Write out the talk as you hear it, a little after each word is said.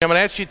going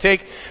to ask you to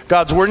take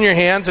God's Word in your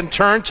hands and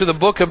turn to the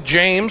book of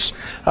James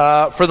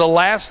for the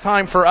last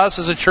time for us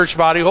as a church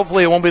body.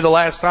 Hopefully it won't be the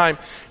last time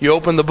you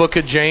open the book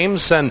of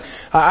James. And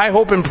I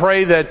hope and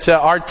pray that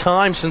our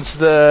time since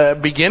the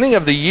beginning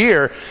of the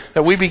year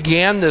that we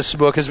began this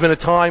book has been a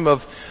time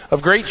of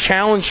great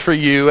challenge for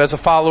you as a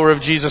follower of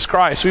Jesus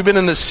Christ. We've been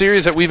in this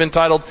series that we've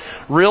entitled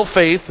Real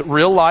Faith,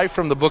 Real Life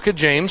from the book of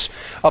James,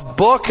 a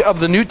book of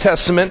the New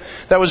Testament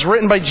that was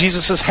written by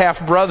Jesus'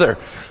 half-brother,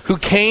 who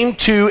came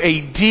to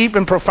a deep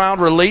and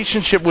profound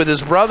relationship with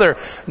his brother,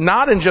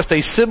 not in just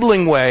a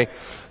sibling way,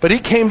 but he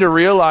came to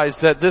realize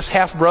that this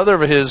half-brother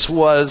of his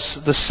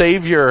was the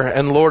Savior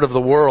and Lord of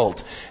the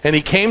world. And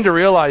he came to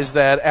realize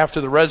that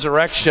after the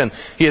resurrection,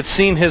 he had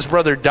seen his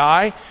brother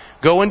die,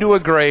 go into a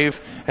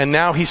grave, and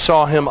now he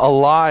saw him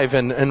alive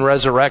and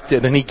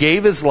resurrected. And he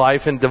gave his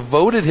life and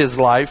devoted his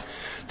life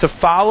to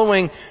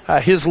following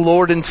his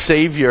Lord and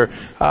Savior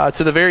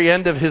to the very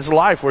end of his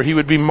life, where he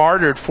would be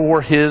martyred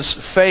for his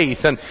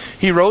faith. And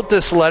he wrote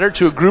this letter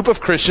to a group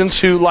of Christians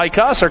who, like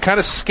us, are kind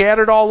of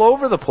scattered all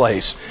over the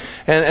place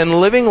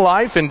and living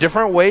life in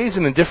different ways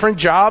and in different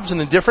jobs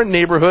and in different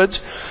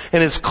neighborhoods.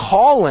 And his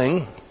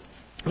calling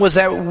was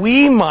that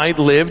we might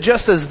live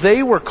just as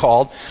they were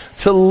called,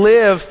 to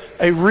live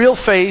a real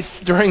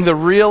faith during the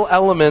real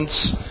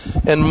elements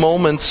and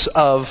moments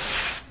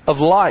of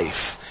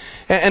life.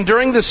 And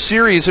during this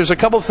series, there's a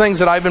couple of things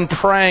that I've been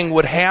praying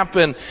would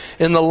happen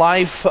in the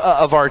life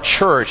of our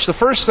church. The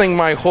first thing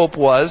my hope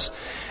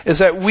is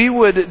that we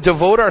would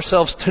devote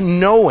ourselves to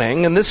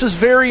knowing, and this is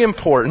very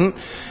important,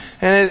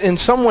 and in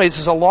some ways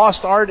is a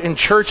lost art in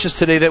churches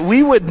today, that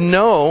we would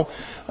know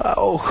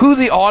who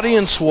the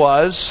audience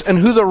was and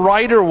who the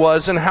writer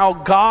was and how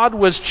God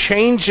was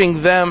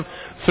changing them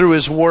through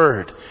His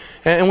Word.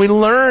 And we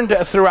learned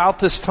throughout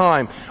this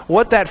time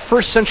what that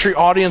first century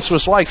audience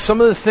was like, some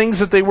of the things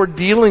that they were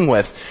dealing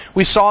with.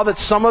 We saw that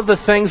some of the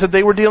things that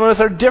they were dealing with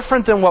are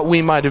different than what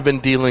we might have been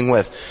dealing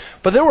with.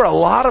 But there were a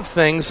lot of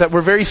things that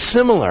were very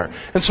similar.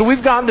 And so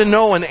we've gotten to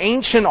know an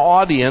ancient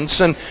audience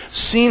and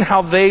seen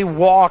how they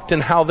walked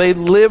and how they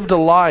lived a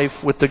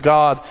life with the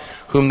God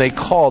whom they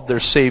called their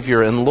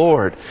Savior and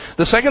Lord.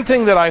 The second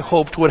thing that I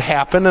hoped would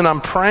happen, and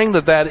I'm praying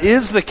that that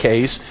is the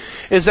case,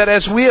 is that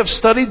as we have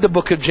studied the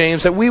book of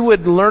James, that we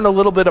would learn a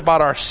little bit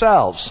about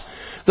ourselves.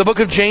 The book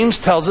of James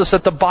tells us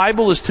that the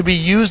Bible is to be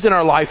used in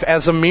our life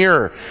as a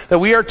mirror, that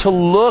we are to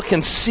look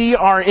and see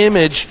our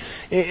image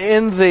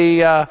in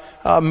the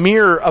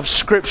mirror of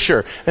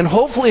Scripture. And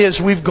hopefully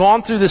as we've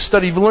gone through this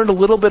study, you've learned a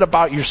little bit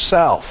about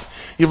yourself.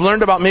 You've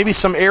learned about maybe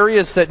some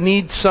areas that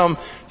need some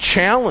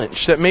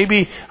challenge, that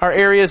maybe are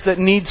areas that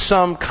need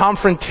some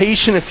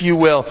confrontation, if you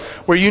will,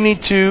 where you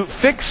need to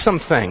fix some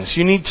things.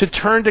 You need to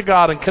turn to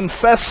God and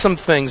confess some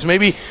things.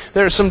 Maybe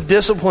there are some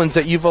disciplines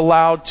that you've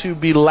allowed to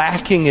be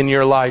lacking in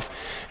your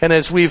life. And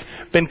as we've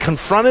been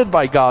confronted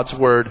by God's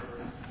Word,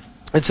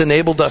 it's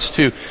enabled us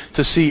to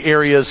see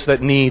areas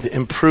that need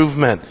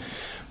improvement.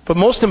 But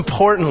most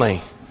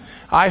importantly,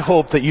 I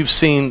hope that you've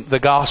seen the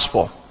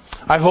gospel.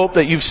 I hope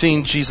that you've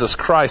seen Jesus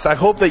Christ. I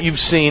hope that you've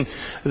seen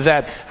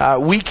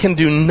that we can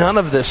do none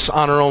of this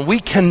on our own. We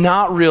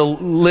cannot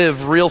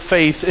live real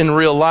faith in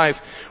real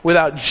life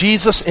without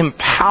Jesus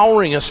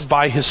empowering us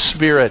by His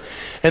Spirit.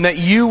 And that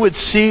you would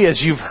see,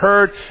 as you've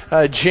heard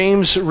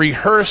James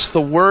rehearse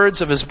the words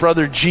of his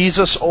brother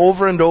Jesus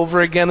over and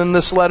over again in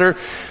this letter,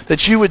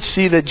 that you would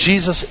see that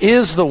Jesus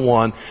is the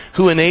one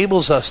who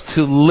enables us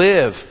to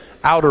live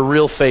out a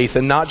real faith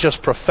and not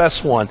just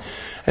profess one,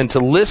 and to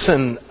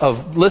listen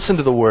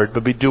to the Word,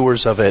 but be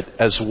doers of it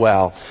as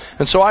well.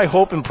 And so I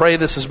hope and pray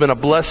this has been a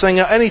blessing.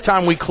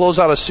 Anytime we close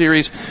out a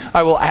series,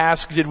 I will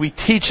ask, did we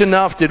teach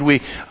enough? Did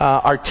we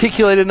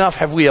articulate enough?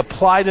 Have we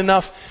applied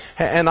enough?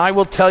 And I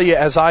will tell you,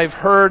 as I've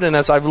heard and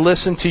as I've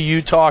listened to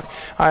you talk,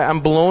 I'm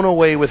blown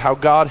away with how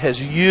God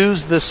has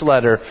used this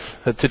letter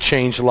to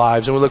change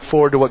lives. And we look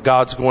forward to what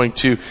God's going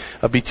to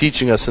be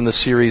teaching us in the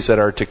series that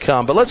are to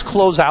come. But let's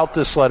close out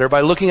this letter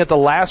by looking at the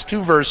last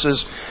two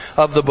verses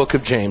of the book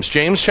of James.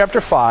 James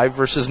chapter 5,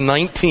 verses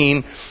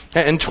 19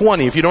 and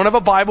 20. If you don't have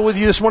a Bible with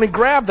you this morning,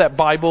 grab that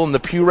Bible in the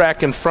pew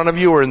rack in front of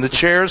you or in the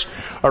chairs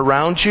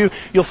around you.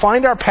 You'll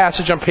find our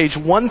passage on page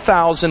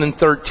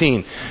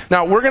 1013.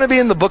 Now, we're going to be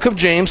in the book of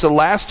James, the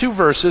last two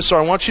verses, so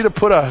I want you to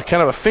put a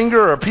kind of a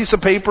finger or a piece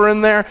of paper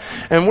in there,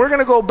 and we're going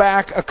to go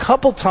back a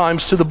couple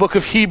times to the book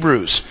of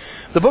Hebrews.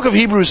 The book of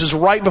Hebrews is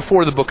right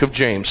before the book of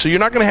James, so you're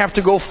not going to have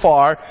to go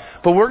far,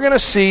 but we're going to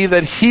see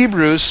that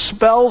Hebrews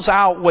spells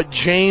out what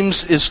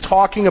James is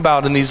talking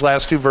about in these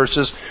last two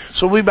verses,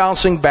 so we'll be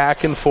bouncing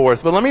back and forth.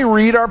 But let me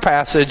read our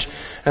passage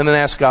and then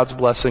ask God's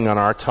blessing on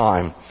our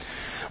time.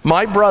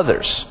 My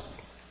brothers,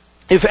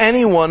 if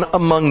anyone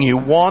among you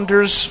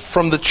wanders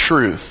from the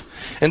truth,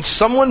 and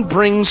someone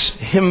brings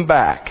him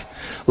back,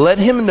 let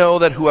him know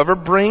that whoever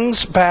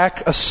brings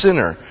back a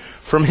sinner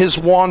from his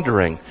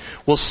wandering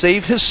will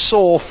save his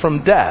soul from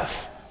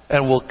death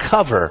and will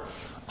cover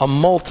a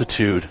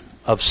multitude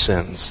of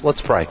sins.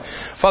 Let's pray.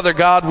 Father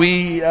God,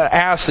 we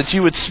ask that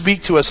you would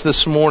speak to us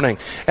this morning,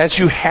 as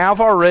you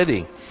have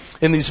already.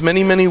 in these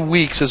many, many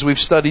weeks as we've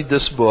studied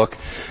this book,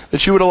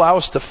 that you would allow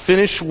us to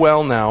finish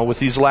well now with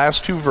these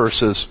last 2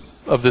 verses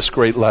of this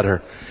great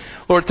letter.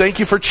 Lord, thank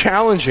you for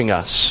challenging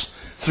us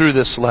through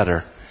this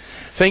letter.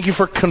 Thank you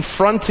for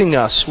confronting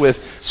us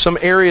with some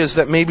areas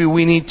that maybe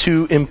we need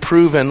to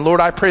improve in. Lord,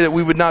 I pray that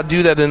we would not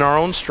do that in our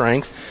own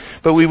strength,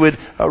 but we would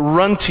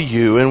run to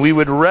you and we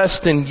would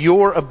rest in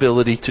your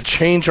ability to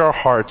change our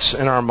hearts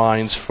and our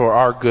minds for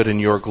our good and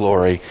your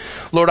glory.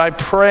 Lord, I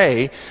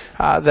pray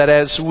that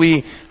as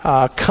we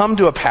come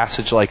to a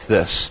passage like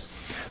this,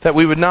 that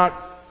we would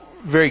not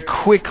very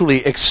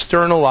quickly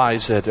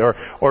externalize it or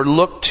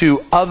look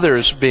to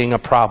others being a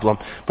problem,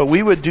 but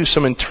we would do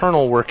some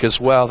internal work as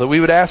well, that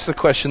we would ask the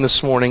question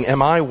this morning,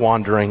 am I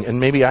wandering? And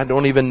maybe I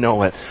don't even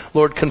know it.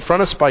 Lord,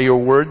 confront us by your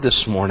word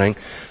this morning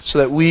so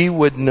that we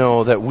would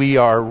know that we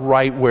are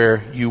right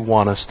where you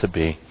want us to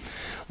be.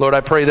 Lord, I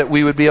pray that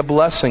we would be a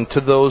blessing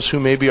to those who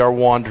maybe are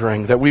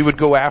wandering, that we would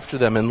go after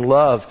them in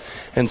love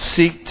and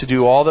seek to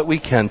do all that we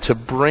can to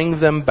bring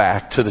them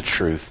back to the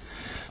truth.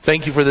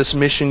 Thank you for this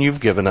mission you've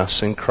given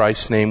us. In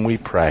Christ's name we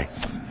pray.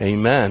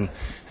 Amen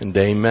and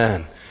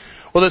amen.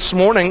 Well, this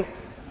morning,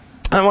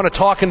 I want to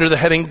talk under the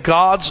heading,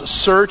 God's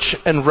Search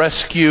and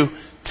Rescue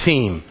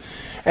Team.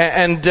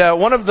 And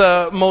one of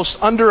the most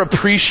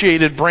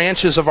underappreciated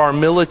branches of our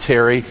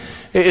military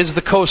is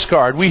the Coast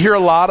Guard. We hear a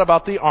lot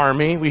about the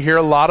Army. We hear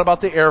a lot about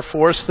the Air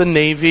Force, the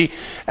Navy,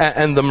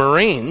 and the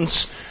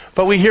Marines.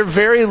 But we hear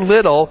very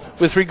little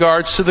with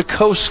regards to the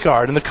Coast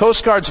Guard. And the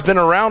Coast Guard's been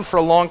around for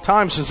a long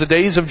time, since the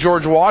days of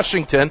George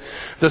Washington.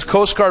 The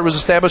Coast Guard was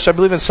established, I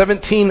believe, in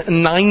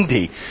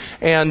 1790.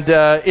 And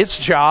its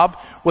job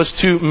was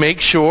to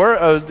make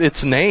sure,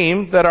 its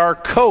name, that our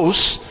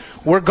coasts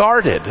were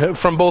guarded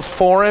from both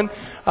foreign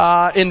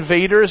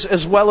invaders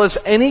as well as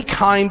any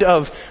kind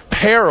of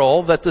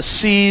peril that the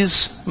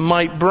seas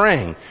might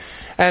bring.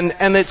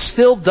 And it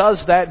still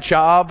does that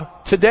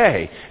job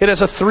today. It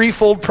has a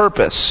threefold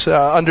purpose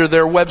under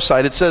their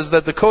website. It says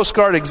that the Coast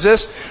Guard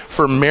exists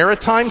for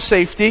maritime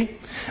safety,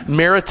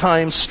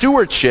 maritime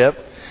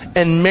stewardship,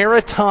 and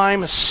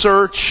maritime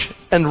search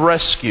and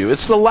rescue.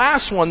 It's the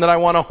last one that I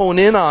want to hone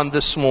in on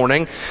this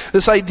morning,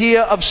 this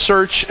idea of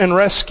search and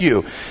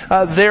rescue.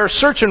 Their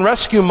search and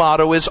rescue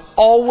motto is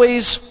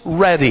always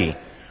ready.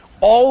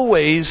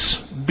 Always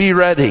be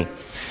ready.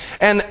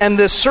 And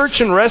this search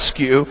and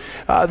rescue,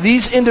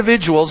 these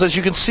individuals, as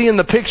you can see in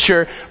the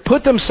picture,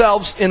 put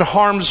themselves in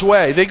harm's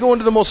way. They go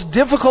into the most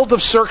difficult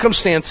of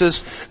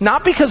circumstances,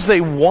 not because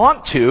they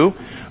want to,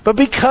 but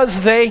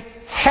because they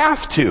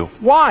have to.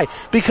 Why?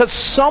 Because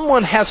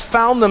someone has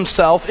found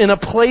themselves in a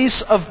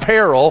place of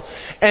peril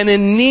and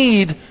in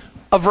need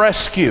of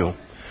rescue.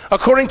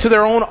 According to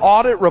their own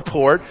audit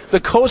report, the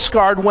Coast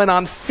Guard went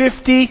on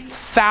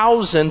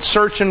 50,000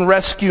 search and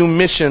rescue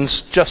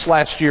missions just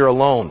last year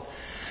alone.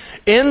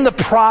 In the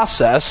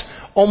process,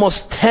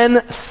 almost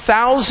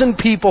 10,000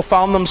 people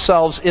found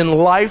themselves in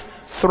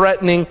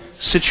life-threatening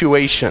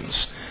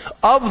situations.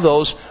 Of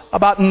those,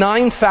 about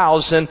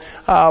 9,000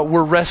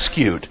 were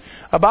rescued.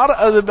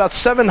 About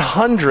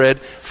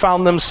 700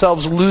 found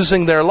themselves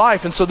losing their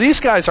life. And so these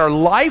guys are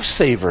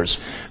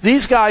lifesavers.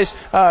 These guys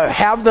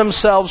have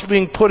themselves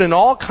being put in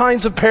all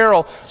kinds of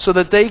peril so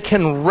that they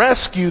can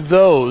rescue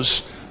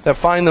those that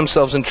find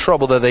themselves in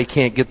trouble that they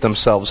can't get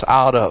themselves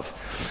out of.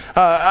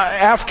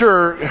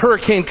 After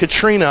Hurricane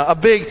Katrina, a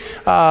big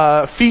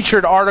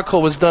featured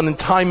article was done in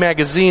Time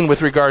magazine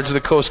with regards to the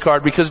Coast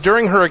Guard, because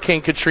during Hurricane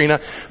Katrina,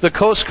 the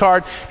Coast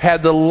Guard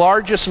had the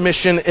largest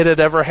mission it had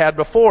ever had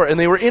before. And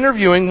they were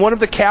interviewing one of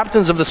the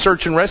captains of the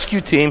search and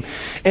rescue team,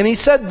 and he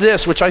said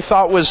this, which I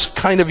thought was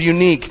kind of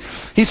unique.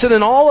 He said,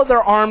 in all of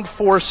their armed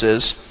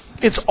forces,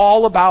 it's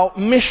all about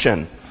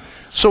mission.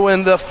 So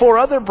in the 4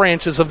 other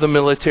branches of the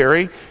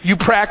military, you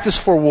practice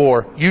for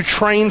war, you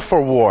train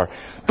for war.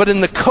 But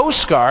in the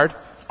Coast Guard,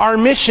 our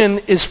mission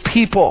is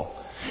people.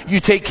 You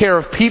take care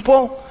of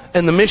people,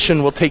 and the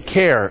mission will take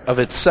care of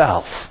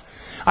itself.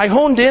 I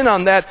honed in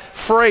on that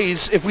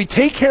phrase, if we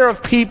take care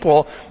of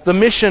people, the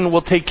mission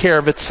will take care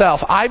of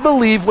itself. I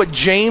believe what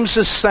James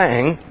is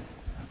saying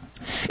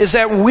is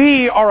that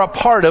we are a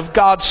part of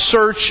God's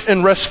search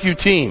and rescue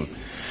team.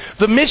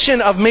 The mission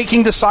of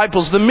making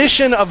disciples, the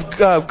mission of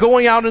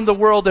going out in the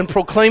world and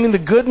proclaiming the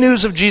good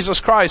news of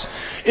Jesus Christ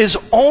is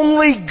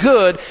only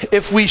good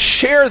if we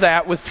share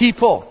that with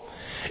people.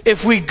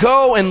 If we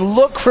go and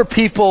look for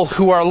people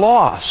who are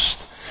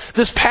lost.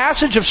 This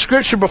passage of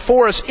Scripture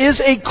before us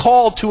is a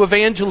call to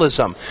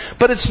evangelism.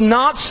 But it's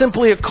not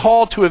simply a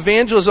call to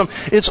evangelism.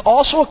 It's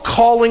also a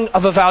calling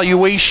of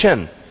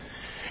evaluation.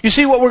 You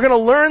see, what we're going to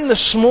learn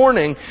this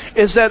morning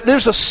is that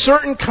there's a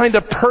certain kind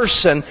of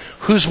person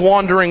who's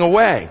wandering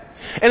away.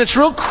 And it's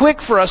real quick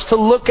for us to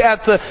look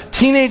at the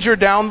teenager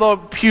down the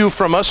pew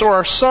from us, or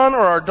our son,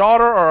 or our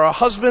daughter, or our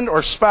husband,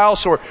 or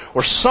spouse, or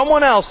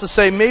someone else, to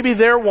say maybe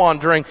they're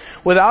wandering,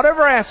 without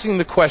ever asking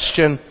the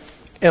question,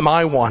 am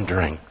I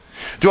wandering?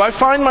 Do I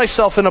find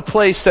myself in a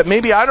place that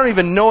maybe I don't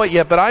even know it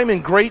yet, but I'm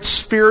in great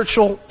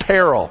spiritual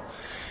peril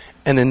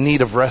and in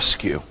need of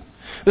rescue?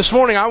 This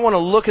morning I want to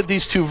look at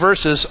these two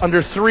verses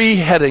under three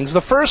headings. The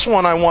first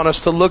one I want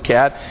us to look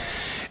at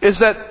is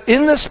that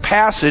in this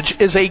passage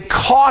is a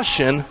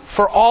caution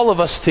for all of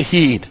us to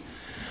heed.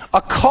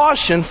 A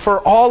caution for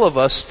all of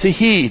us to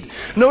heed.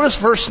 Notice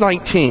verse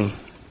 19.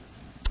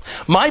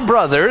 My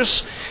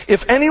brothers,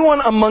 if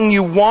anyone among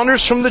you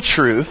wanders from the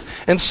truth,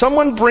 and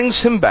someone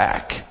brings him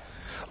back,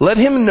 let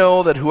him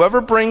know that whoever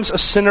brings a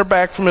sinner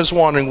back from his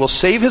wandering will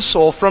save his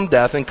soul from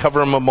death and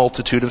cover him a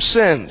multitude of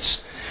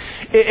sins.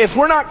 If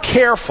we're not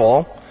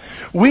careful,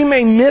 we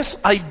may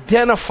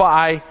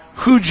misidentify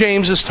who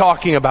James is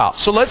talking about.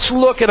 So let's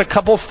look at a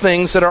couple of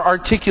things that are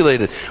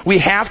articulated. We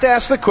have to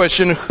ask the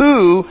question,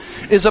 who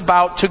is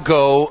about to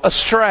go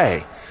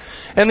astray?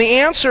 And the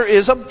answer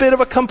is a bit of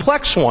a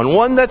complex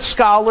one that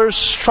scholars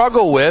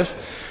struggle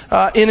with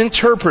in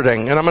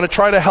interpreting, and I'm going to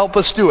try to help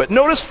us do it.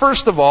 Notice,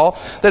 first of all,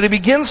 that he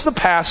begins the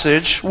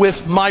passage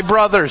with my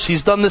brothers.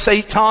 He's done this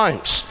 8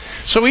 times.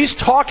 So he's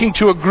talking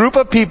to a group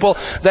of people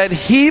that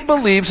he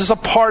believes is a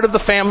part of the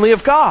family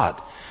of God.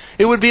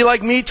 It would be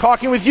like me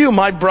talking with you,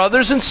 my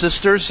brothers and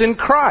sisters in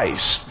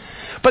Christ.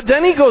 But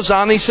then he goes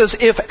on, he says,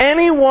 if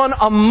anyone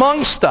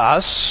amongst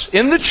us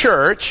in the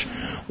church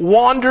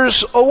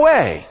wanders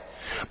away.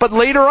 But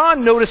later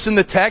on, notice in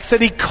the text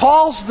that he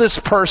calls this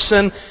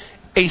person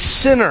a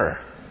sinner.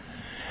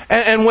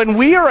 And when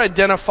we are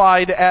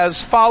identified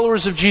as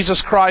followers of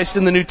Jesus Christ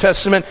in the New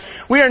Testament,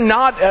 we are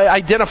not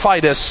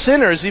identified as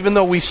sinners, even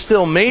though we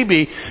still may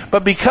be.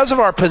 But because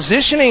of our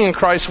positioning in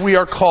Christ, we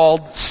are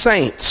called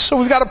saints. So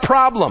we've got a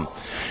problem.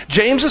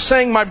 James is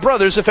saying, my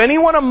brothers, if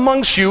anyone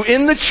amongst you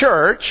in the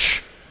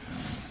church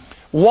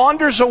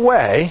wanders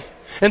away,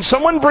 and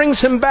someone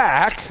brings him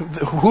back,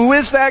 who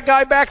is that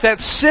guy back?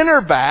 That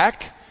sinner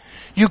back.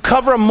 You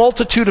cover a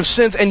multitude of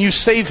sins and you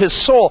save his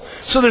soul.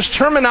 So there's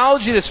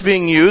terminology that's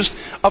being used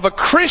of a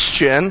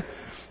Christian,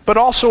 but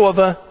also of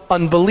an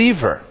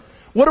unbeliever.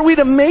 What are we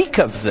to make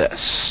of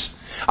this?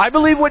 I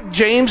believe what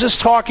James is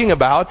talking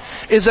about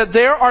is that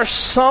there are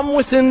some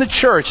within the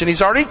church, and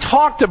he's already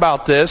talked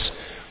about this,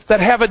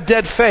 that have a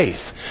dead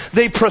faith.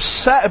 They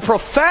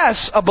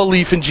profess a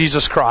belief in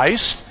Jesus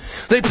Christ.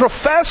 They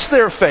profess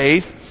their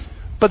faith,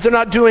 but they're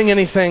not doing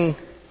anything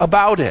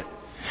about it.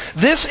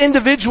 This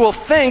individual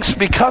thinks,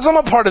 because I'm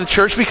a part of the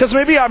church, because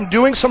maybe I'm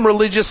doing some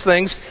religious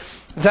things,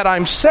 that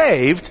I'm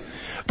saved.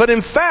 But in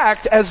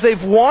fact, as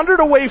they've wandered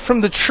away from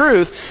the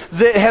truth,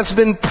 it has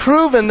been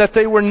proven that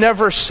they were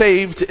never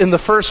saved in the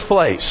first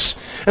place.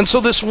 And so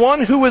this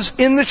one who was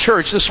in the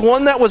church, this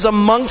one that was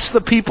amongst the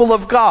people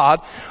of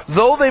God,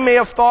 though they may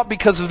have thought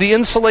because of the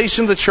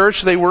insulation of the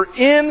church they were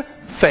in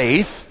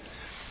faith,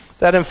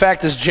 that in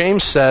fact, as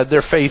James said,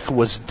 their faith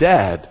was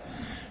dead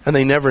and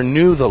they never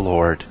knew the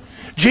Lord.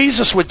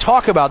 Jesus would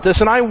talk about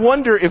this, and I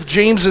wonder if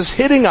James is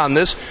hitting on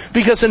this,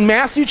 because in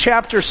Matthew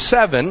chapter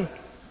 7,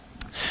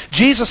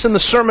 Jesus in the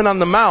Sermon on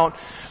the Mount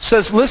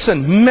says,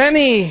 listen,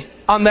 many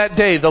on that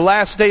day, the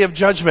last day of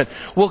judgment,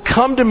 will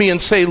come to me and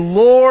say,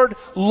 Lord,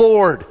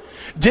 Lord,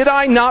 did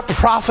I not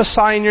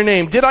prophesy in your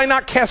name? Did I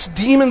not cast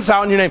demons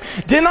out in your name?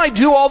 Didn't I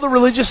do all the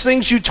religious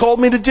things you told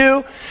me to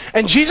do?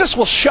 And Jesus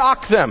will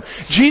shock them.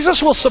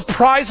 Jesus will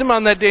surprise them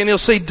on that day, and he'll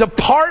say,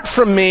 depart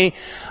from me,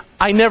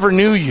 I never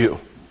knew you.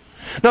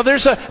 Now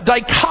there's a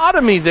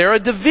dichotomy there, a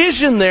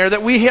division there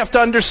that we have to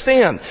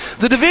understand.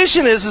 The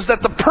division is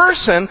that the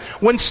person,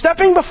 when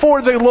stepping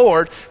before the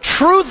Lord,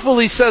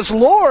 truthfully says,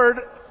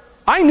 Lord,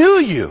 I knew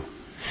you.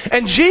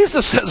 And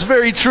Jesus says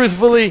very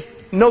truthfully,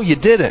 no, you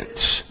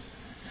didn't.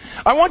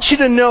 I want you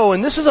to know,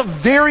 and this is a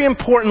very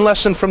important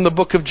lesson from the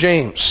book of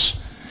James,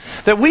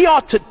 that we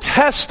ought to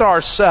test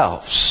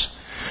ourselves.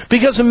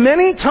 Because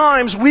many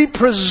times we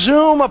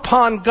presume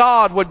upon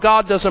God what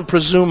God doesn't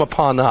presume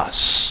upon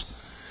us.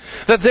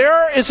 That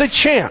there is a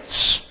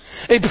chance,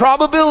 a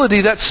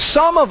probability that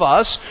some of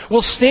us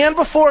will stand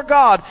before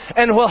God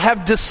and will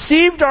have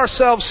deceived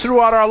ourselves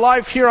throughout our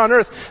life here on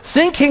earth,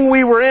 thinking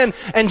we were in,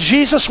 and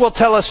Jesus will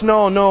tell us,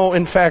 no,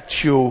 in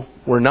fact you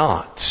were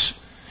not.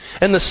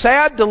 And the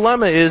sad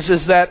dilemma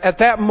is that at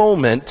that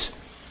moment,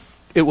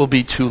 it will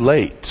be too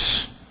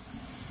late.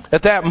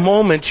 At that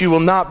moment, you will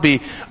not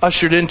be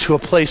ushered into a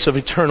place of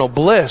eternal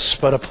bliss,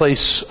 but a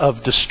place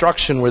of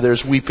destruction where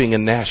there's weeping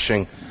and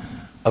gnashing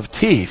of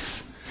teeth.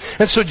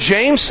 And so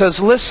James says,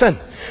 listen,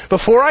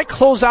 before I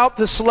close out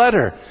this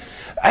letter,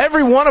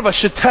 every one of us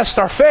should test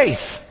our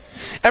faith.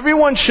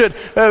 Everyone should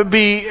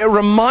be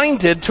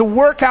reminded to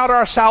work out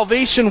our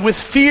salvation with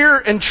fear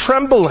and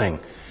trembling.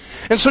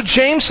 And so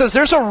James says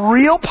there's a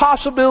real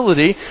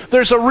possibility,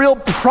 there's a real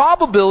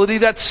probability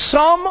that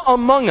some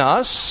among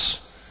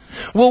us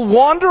will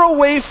wander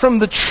away from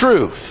the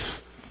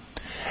truth.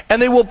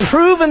 And they will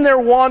prove in their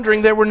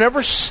wandering they were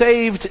never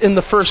saved in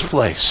the first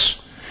place.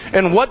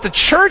 And what the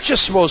church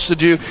is supposed to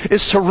do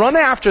is to run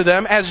after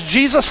them as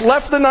Jesus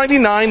left the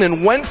 99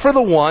 and went for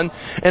the one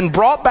and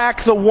brought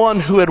back the one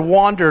who had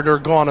wandered or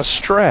gone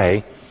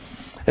astray,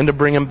 and to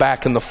bring him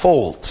back in the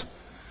fold.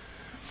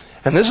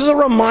 And this is a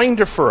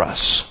reminder for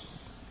us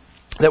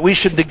that we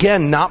should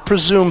again not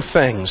presume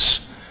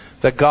things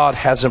that God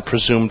hasn't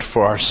presumed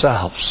for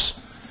ourselves.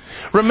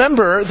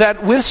 Remember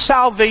that with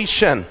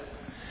salvation,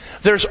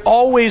 there's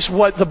always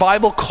what the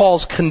Bible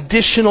calls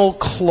conditional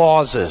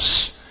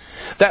clauses.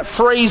 That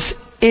phrase,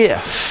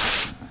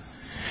 if.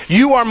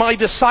 You are my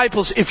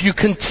disciples if you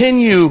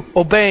continue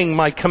obeying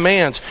my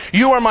commands.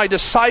 You are my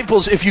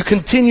disciples if you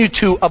continue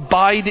to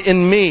abide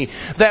in me.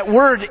 That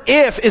word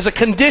if is a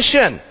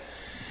condition.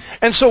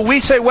 And so we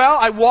say, well,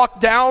 I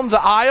walked down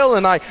the aisle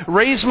and I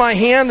raised my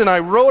hand and I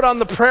wrote on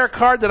the prayer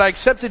card that I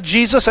accepted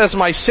Jesus as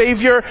my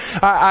Savior.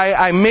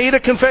 I made a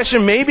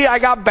confession. Maybe I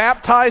got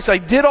baptized. I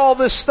did all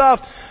this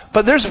stuff.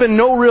 But there's been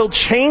no real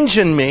change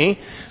in me.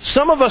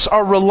 Some of us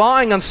are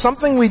relying on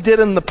something we did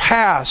in the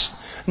past,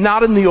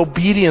 not in the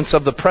obedience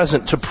of the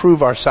present to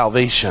prove our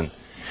salvation.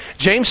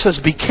 James says,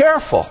 be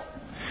careful.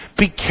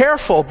 Be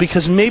careful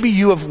because maybe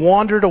you have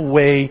wandered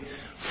away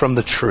from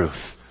the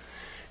truth.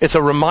 It's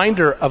a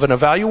reminder of an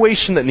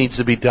evaluation that needs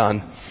to be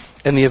done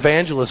and the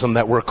evangelism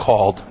that we're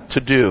called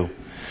to do.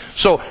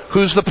 So,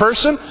 who's the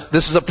person?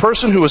 This is a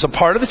person who was a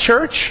part of the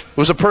church,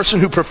 who was a person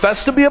who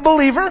professed to be a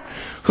believer,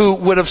 who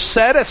would have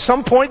said at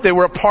some point they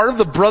were a part of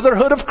the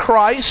brotherhood of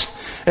Christ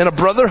and a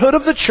brotherhood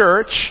of the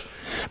church,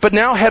 but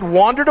now had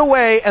wandered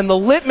away, and the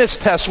litmus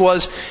test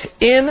was,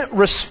 in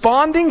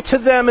responding to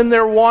them in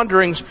their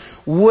wanderings,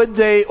 would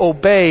they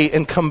obey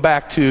and come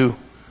back to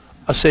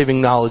a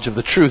saving knowledge of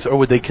the truth, or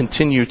would they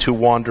continue to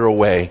wander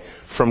away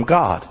from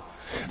God?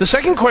 The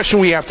second question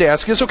we have to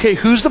ask is, okay,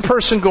 who's the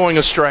person going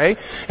astray?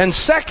 And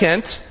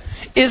second,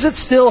 is it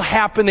still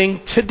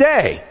happening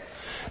today?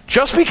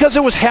 Just because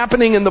it was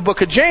happening in the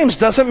book of James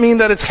doesn't mean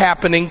that it's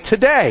happening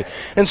today.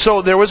 And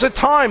so there was a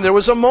time, there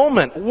was a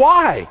moment.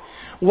 Why?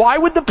 Why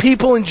would the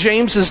people in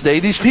James's day,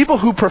 these people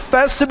who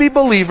profess to be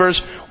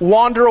believers,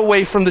 wander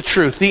away from the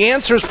truth? The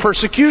answer is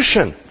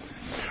persecution.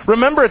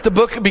 Remember, at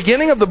the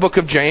beginning of the book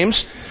of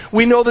James,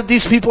 we know that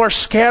these people are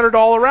scattered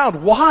all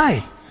around.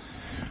 Why?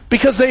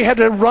 Because they had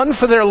to run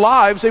for their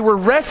lives. They were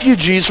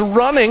refugees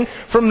running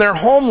from their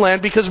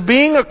homeland because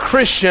being a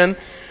Christian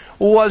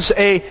was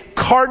a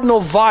cardinal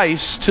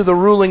vice to the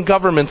ruling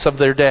governments of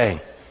their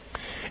day.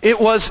 It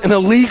was an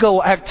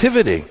illegal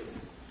activity.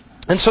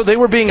 And so they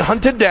were being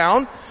hunted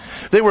down.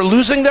 They were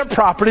losing their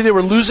property. They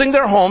were losing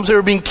their homes. They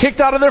were being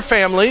kicked out of their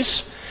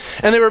families.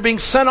 And they were being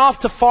sent off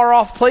to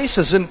far-off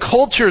places and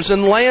cultures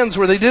and lands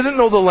where they didn't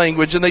know the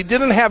language and they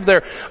didn't have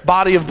their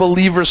body of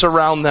believers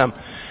around them.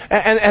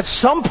 And at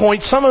some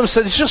point, some of them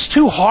said, it's just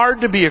too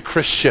hard to be a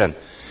Christian.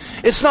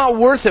 It's not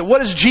worth it.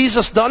 What has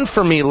Jesus done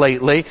for me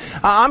lately?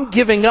 I'm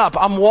giving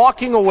up. I'm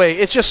walking away.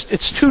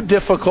 It's too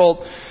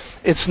difficult.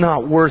 It's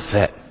not worth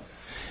it.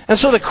 And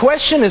so the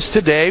question is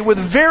today, with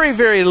very,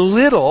 very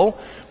little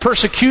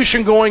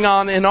persecution going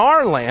on in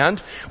our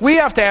land, we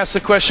have to ask the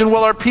question,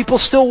 well, are people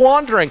still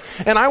wandering?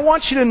 And I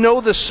want you to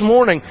know this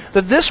morning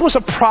that this was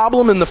a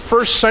problem in the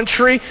first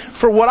century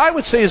for what I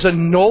would say is a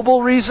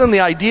noble reason, the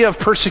idea of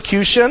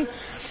persecution.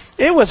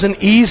 It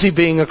wasn't easy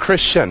being a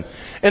Christian.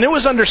 And it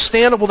was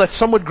understandable that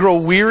some would grow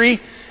weary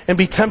and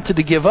be tempted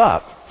to give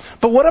up.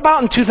 But what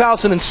about in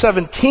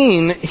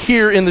 2017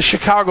 here in the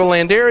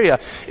Chicagoland area?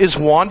 Is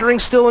wandering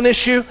still an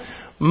issue?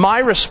 My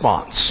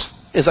response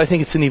is I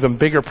think it's an even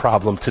bigger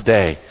problem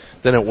today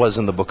than it was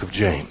in the book of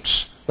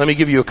James. Let me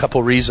give you a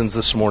couple reasons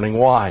this morning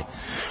why.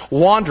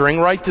 Wandering,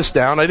 write this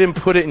down. I didn't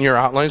put it in your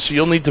outline, so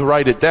you'll need to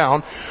write it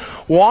down.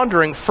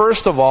 Wandering,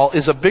 first of all,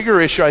 is a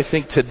bigger issue, I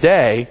think,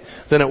 today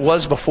than it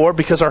was before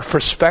because our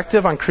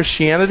perspective on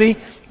Christianity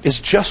is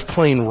just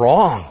plain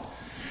wrong.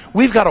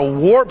 We've got a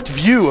warped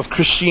view of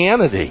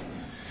Christianity.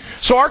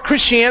 So our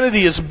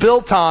Christianity is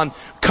built on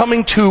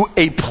coming to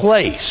a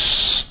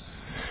place.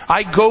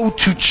 I go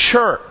to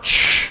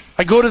church.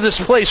 I go to this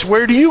place.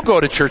 Where do you go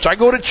to church? I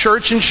go to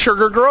church in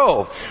Sugar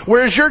Grove.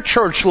 Where is your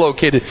church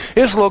located?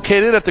 It's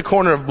located at the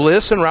corner of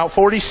Bliss and Route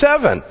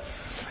 47.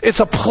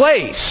 It's a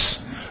place.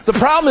 The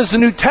problem is the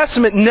New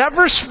Testament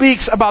never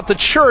speaks about the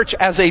church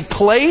as a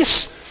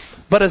place,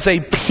 but as a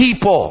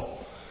people.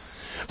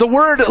 The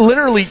word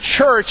literally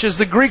church is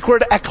the Greek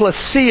word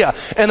ekklesia,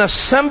 an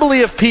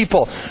assembly of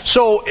people.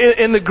 So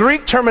in the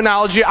Greek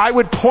terminology, I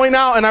would point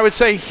out and I would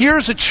say,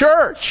 here's a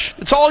church.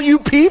 It's all you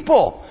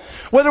people.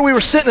 Whether we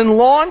were sitting in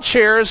lawn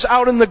chairs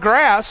out in the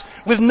grass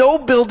with no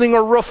building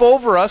or roof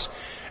over us,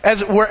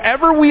 as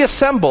wherever we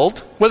assembled,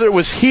 whether it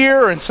was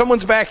here or in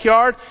someone's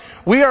backyard,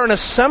 we are an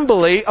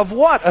assembly of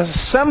what? An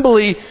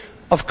assembly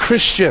of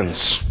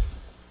Christians.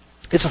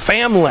 It's a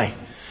family.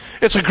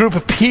 It's a group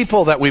of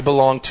people that we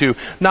belong to,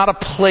 not a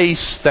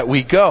place that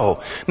we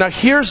go. Now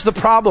here's the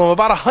problem.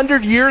 About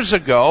 100 years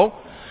ago,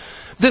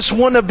 this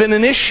wouldn't have been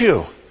an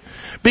issue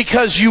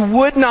because you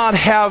would not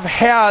have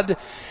had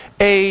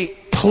a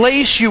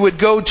place you would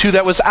go to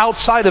that was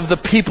outside of the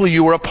people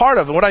you were a part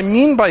of. And what I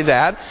mean by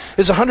that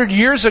is 100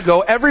 years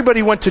ago,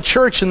 everybody went to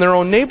church in their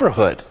own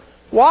neighborhood.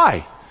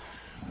 Why?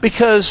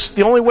 Because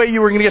the only way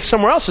you were going to get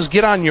somewhere else is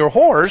get on your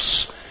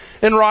horse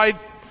and ride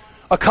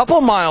a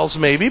couple miles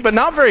maybe, but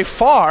not very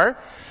far.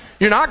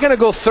 You're not going to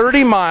go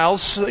 30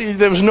 miles.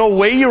 There was no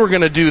way you were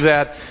going to do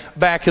that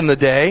back in the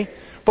day.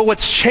 But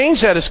what's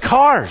changed that is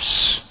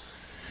cars.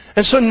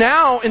 And so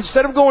now,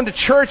 instead of going to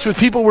church with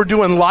people we're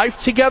doing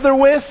life together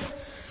with,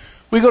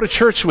 We go to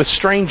church with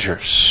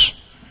strangers.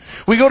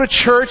 We go to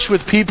church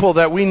with people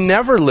that we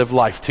never live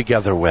life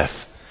together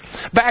with.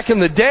 Back in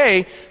the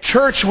day,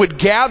 church would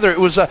gather. It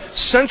was a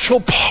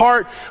central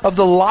part of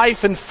the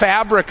life and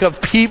fabric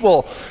of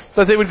people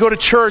that they would go to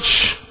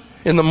church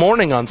in the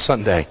morning on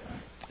Sunday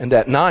and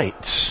at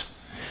night.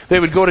 They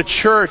would go to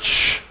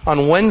church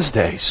on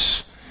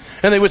Wednesdays.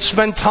 And they would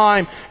spend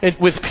time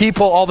with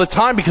people all the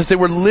time because they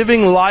were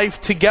living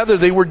life together.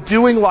 They were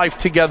doing life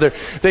together.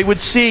 They would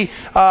see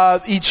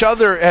each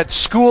other at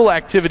school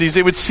activities.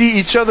 They would see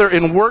each other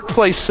in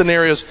workplace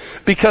scenarios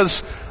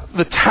because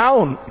the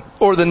town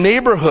or the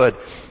neighborhood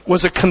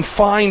was a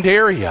confined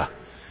area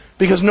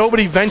because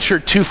nobody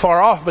ventured too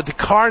far off. But the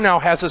car now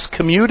has us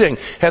commuting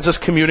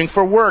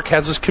for work,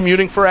 has us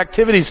commuting for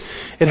activities.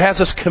 It has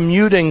us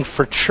commuting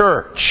for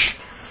church.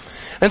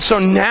 And so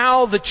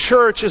now the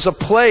church is a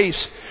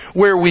place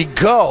where we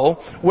go,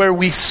 where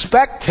we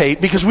spectate,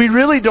 because we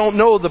really don't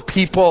know the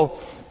people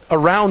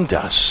around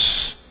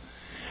us.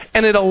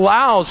 And it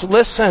allows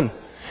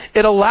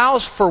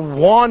for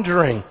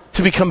wandering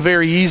to become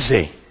very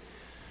easy.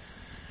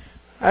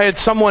 I had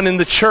someone in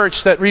the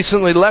church that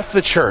recently left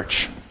the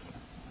church,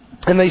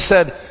 and they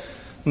said,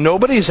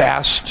 nobody's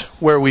asked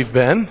where we've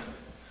been.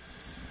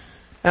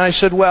 And I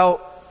said,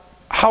 well,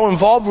 how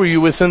involved were you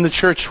within the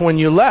church when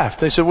you left?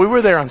 They said, we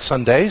were there on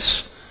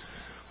Sundays.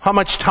 How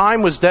much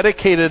time was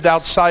dedicated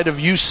outside of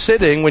you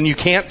sitting when you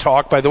can't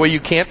talk? By the way, you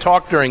can't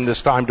talk during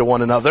this time to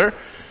one another.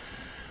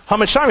 How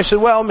much time? I said,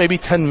 well, maybe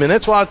 10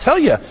 minutes. Well, I'll tell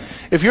you,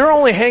 if you're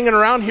only hanging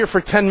around here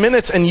for 10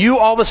 minutes and you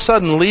all of a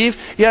sudden leave,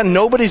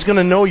 nobody's going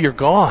to know you're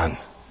gone.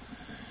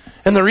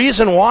 And the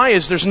reason why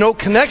is there's no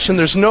connection,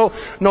 there's no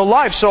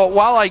life. So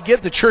while I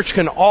get the church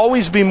can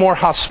always be more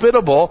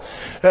hospitable,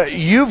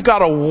 you've got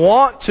to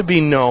want to be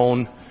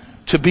known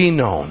to be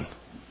known.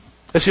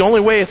 It's the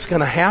only way it's going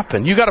to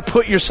happen. You've got to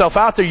put yourself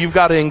out there. You've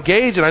got to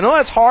engage. And I know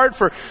that's hard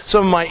for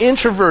some of my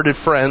introverted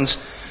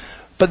friends,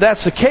 but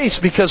that's the case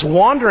because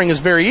wandering is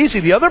very easy.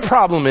 The other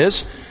problem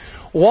is,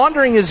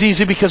 wandering is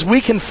easy because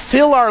we can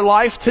fill our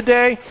life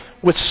today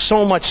with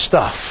so much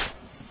stuff.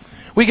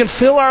 We can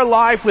fill our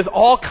life with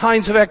all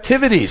kinds of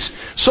activities.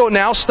 So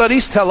now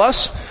studies tell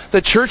us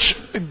that church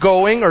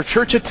going or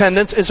church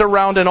attendance is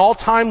around an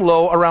all-time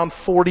low, around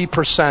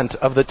 40%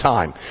 of the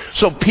time.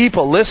 So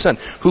people, listen,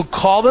 who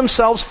call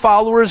themselves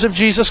followers of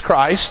Jesus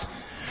Christ,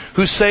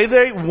 who say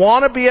they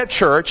want to be at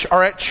church,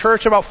 are at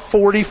church about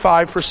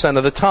 45%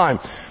 of the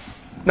time.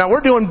 Now we're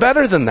doing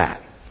better than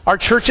that. Our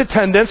church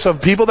attendance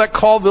of people that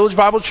call Village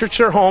Bible Church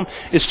their home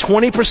is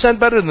 20%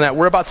 better than that.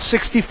 We're about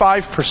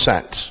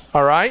 65%.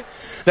 All right?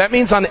 That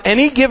means on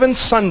any given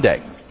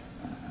Sunday,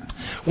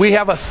 we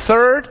have a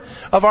third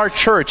of our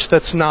church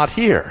that's not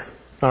here.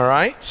 All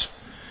right?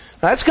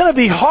 Now, that's going to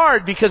be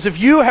hard because if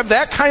you have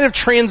that kind of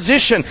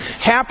transition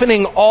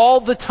happening all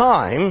the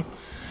time,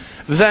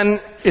 then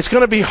it's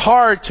going to be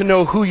hard to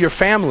know who your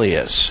family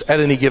is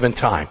at any given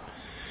time.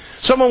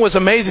 Someone was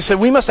amazed. He said,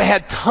 we must have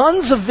had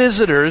tons of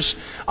visitors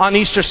on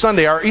Easter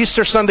Sunday. Our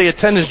Easter Sunday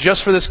attendance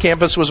just for this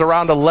campus was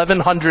around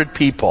 1,100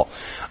 people.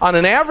 On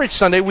an average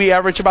Sunday, we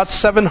average about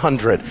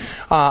 700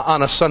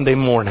 on a Sunday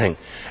morning.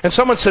 And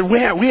someone said, we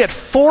had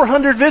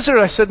 400 visitors.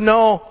 I said,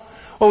 no.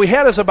 What we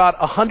had is about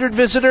 100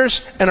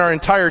 visitors and our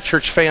entire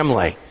church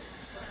family.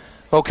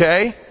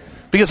 Okay?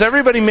 Because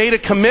everybody made a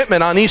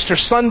commitment on Easter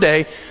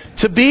Sunday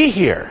to be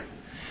here.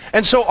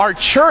 And so our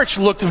church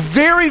looked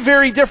very,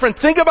 very different.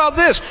 Think about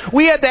this.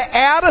 We had to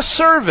add a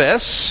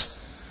service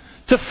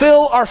to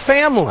fill our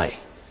family,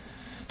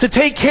 to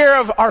take care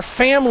of our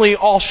family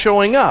all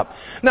showing up.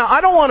 Now,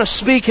 I don't want to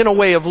speak in a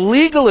way of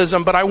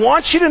legalism, but I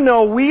want you to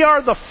know we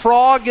are the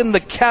frog in the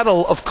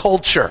kettle of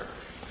culture.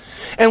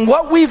 And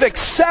what we've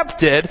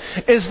accepted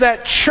is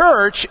that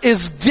church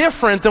is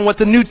different than what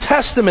the New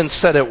Testament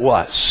said it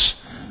was.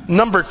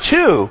 Number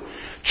two,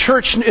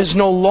 church is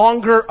no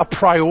longer a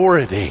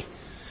priority.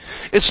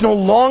 It's no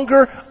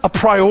longer a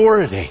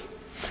priority.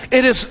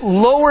 It is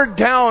lowered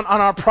down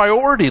on our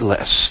priority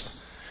list.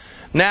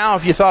 Now,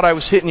 if you thought I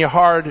was hitting you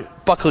hard,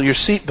 buckle your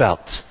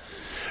seatbelt.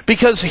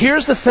 Because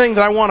here's the thing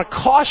that I want to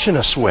caution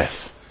us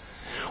with.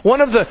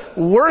 One of the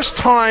worst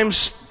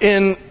times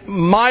in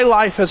my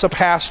life as a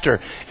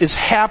pastor is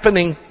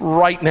happening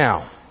right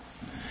now.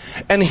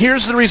 And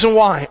here's the reason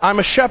why. I'm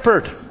a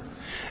shepherd.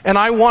 And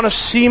I want to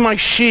see my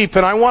sheep,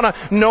 and I want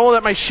to know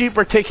that my sheep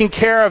are taken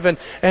care of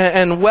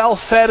and well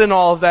fed and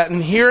all of that.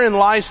 And herein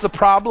lies the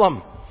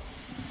problem.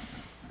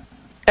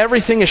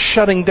 Everything is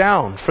shutting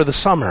down for the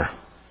summer.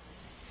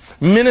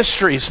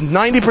 Ministries,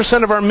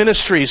 90% of our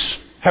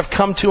ministries have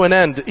come to an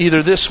end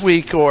either this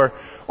week or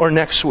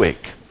next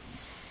week.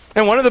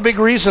 And one of the big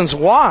reasons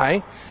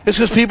why is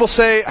because people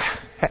say,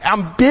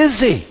 I'm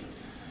busy.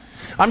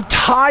 I'm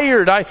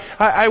tired.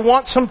 I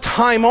want some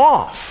time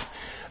off.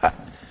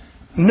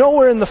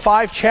 Nowhere in the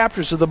 5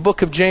 chapters of the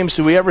book of James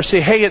do we ever say,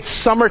 hey, it's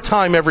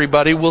summertime,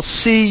 everybody. We'll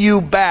see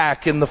you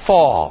back in the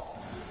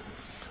fall.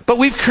 But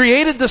we've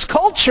created this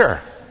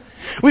culture.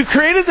 We've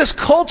created this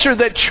culture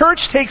that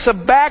church takes a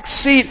back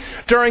seat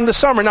during the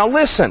summer. Now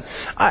listen,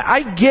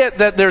 I get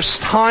that there's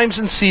times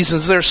and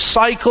seasons, there's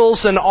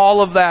cycles and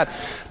all of that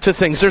to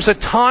things. There's a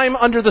time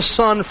under the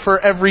sun for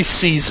every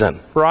season,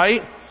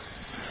 right?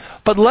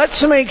 But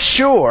let's make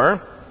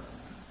sure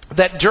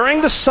that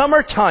during the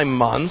summertime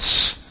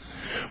months,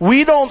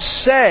 we don't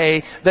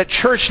say that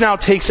church now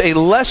takes a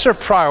lesser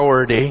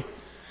priority,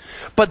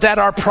 but that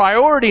our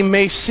priority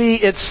may see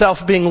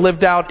itself being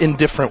lived out in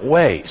different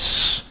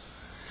ways.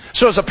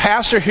 So as a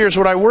pastor, here's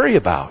what I worry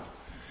about.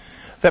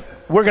 That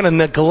we're going to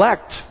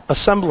neglect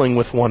assembling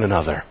with one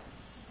another.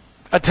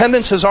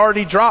 Attendance has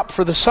already dropped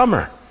for the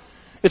summer.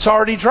 It's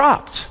already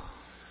dropped.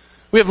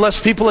 We have less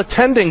people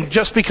attending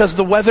just because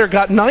the weather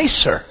got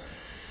nicer.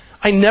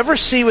 I never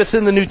see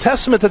within the New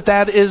Testament that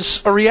that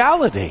is a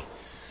reality.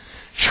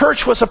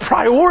 Church was a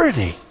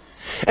priority.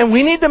 And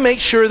we need to make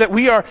sure that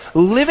we are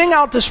living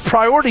out this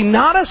priority,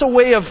 not as a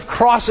way of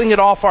crossing it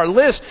off our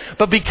list,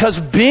 but because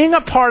being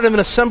a part of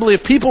an assembly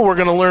of people, we're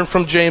going to learn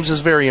from James,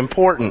 is very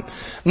important.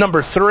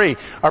 Number 3,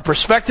 our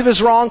perspective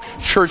is wrong.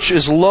 Church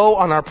is low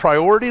on our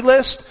priority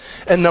list.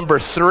 And number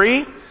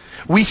 3,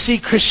 we see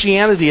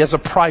Christianity as a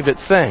private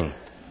thing.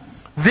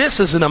 This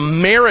is an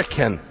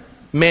American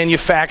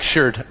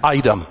manufactured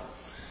item.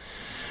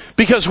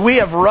 Because we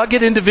have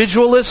rugged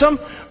individualism,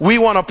 we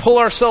want to pull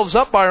ourselves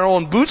up by our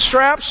own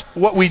bootstraps.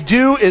 What we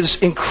do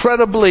is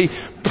incredibly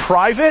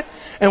private.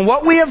 And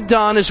what we have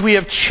done is we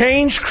have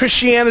changed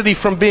Christianity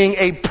from being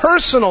a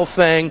personal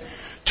thing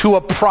to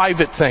a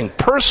private thing.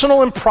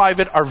 Personal and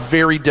private are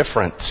very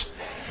different.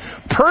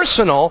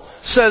 Personal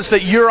says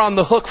that you're on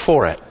the hook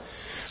for it.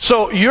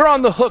 So you're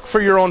on the hook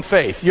for your own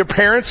faith. Your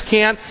parents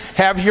can't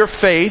have your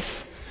faith.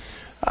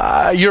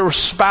 Your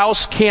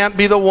spouse can't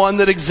be the one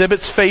that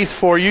exhibits faith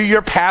for you.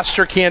 Your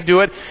pastor can't do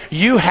it.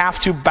 You have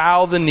to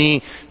bow the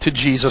knee to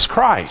Jesus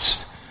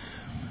Christ.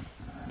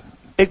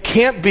 It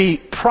can't be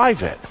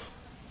private,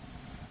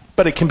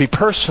 but it can be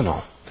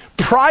personal.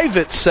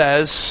 Private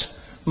says,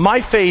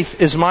 my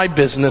faith is my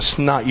business,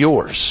 not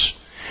yours.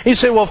 And you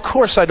say, well, of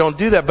course I don't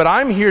do that, but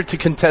I'm here to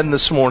contend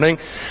this morning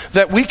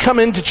that we come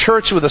into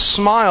church with a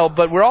smile,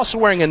 but we're also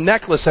wearing a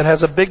necklace that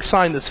has a big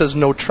sign that says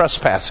no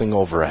trespassing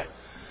over it.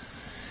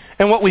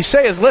 And what we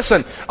say is,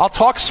 listen, I'll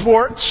talk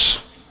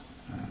sports,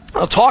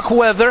 I'll talk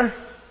weather,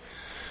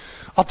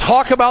 I'll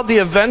talk about the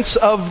events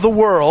of the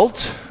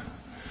world,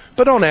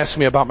 but don't ask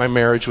me about my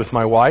marriage with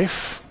my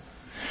wife.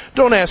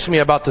 Don't ask me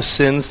about the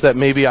sins that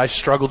maybe I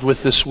struggled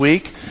with this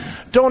week.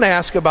 Don't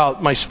ask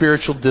about my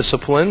spiritual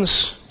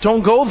disciplines.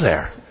 Don't go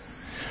there.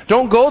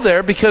 Don't go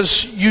there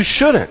because you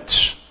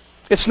shouldn't.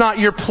 It's not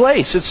your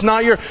place. It's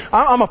not your...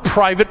 I'm a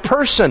private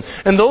person,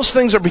 and those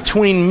things are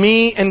between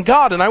me and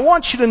God. And I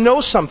want you to know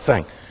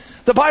something.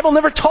 The Bible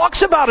never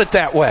talks about it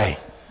that way.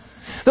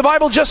 The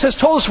Bible just has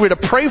told us we're to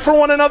pray for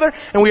one another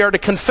and we are to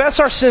confess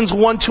our sins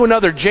one to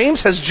another.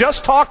 James has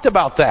just talked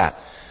about that.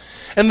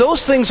 And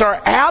those things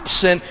are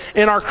absent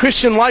in our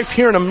Christian life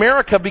here in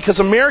America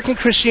because American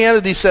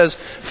Christianity says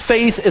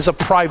faith is a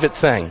private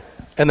thing.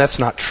 And that's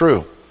not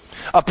true.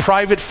 A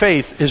private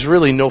faith is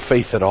really no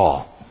faith at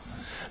all.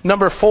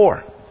 Number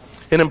 4,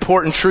 an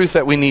important truth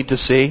that we need to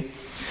see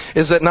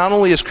is that not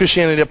only is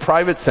Christianity a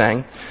private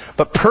thing,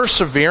 but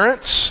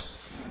perseverance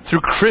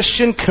through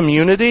Christian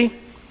community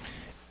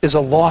is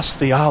a lost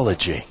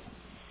theology.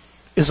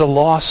 Is a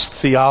lost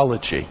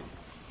theology.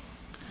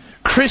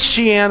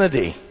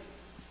 Christianity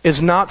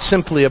is not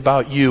simply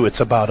about you, it's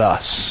about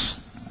us.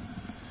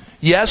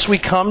 Yes, we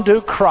come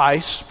to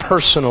Christ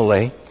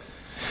personally,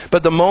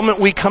 but the moment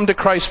we come to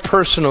Christ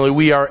personally,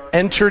 we are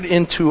entered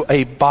into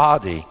a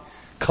body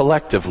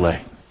collectively.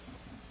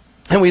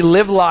 And we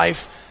live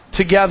life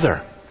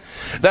together.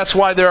 That's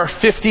why there are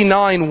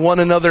 59 one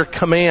another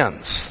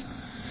commands.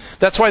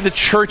 That's why the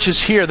church is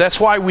here. That's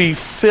why we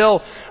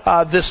fill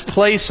this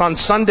place on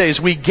Sundays.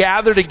 We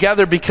gather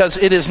together because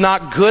it is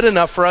not good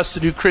enough for us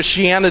to do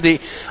Christianity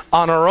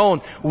on our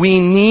own. We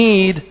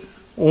need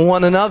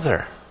one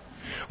another.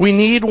 We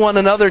need one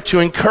another to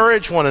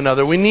encourage one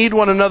another. We need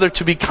one another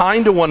to be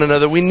kind to one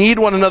another. We need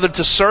one another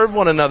to serve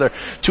one another,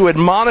 to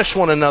admonish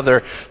one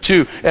another,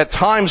 to at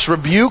times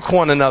rebuke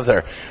one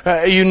another.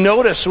 You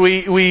notice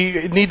we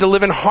need to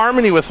live in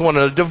harmony with one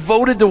another,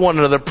 devoted to one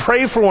another,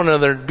 pray for one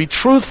another, be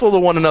truthful to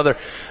one another.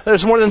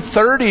 There's more than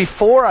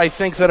 34, I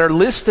think, that are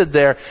listed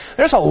there.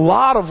 There's a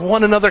lot of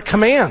one another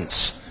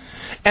commands.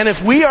 And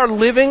if we are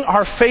living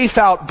our faith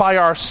out by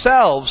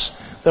ourselves,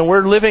 then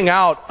we're living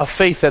out a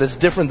faith that is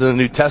different than the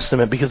New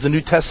Testament, because the New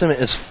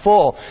Testament is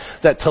full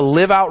that to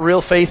live out real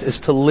faith is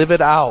to live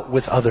it out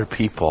with other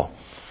people.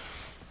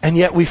 And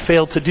yet we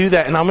fail to do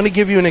that. And I'm going to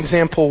give you an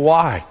example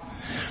why.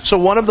 So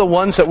one of the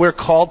ones that we're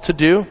called to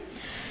do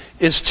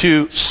is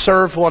to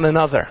serve one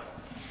another.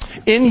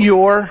 In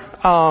your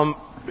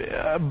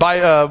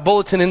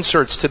bulletin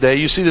inserts today,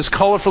 you see this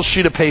colorful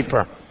sheet of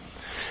paper.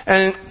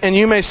 And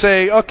you may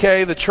say,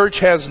 okay, the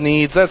church has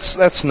needs.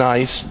 That's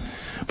nice.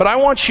 But I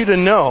want you to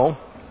know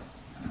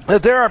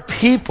that there are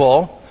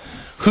people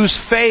whose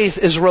faith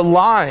is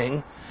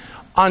relying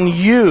on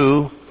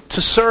you to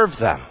serve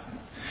them.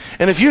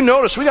 And if you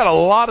notice, we got a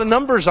lot of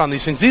numbers on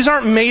these things. These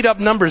aren't made up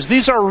numbers.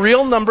 These are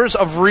real numbers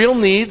of real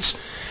needs.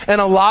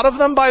 And a lot of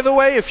them, by the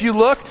way, if you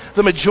look,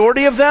 the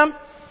majority of them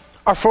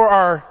are for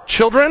our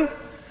children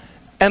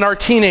and our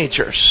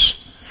teenagers.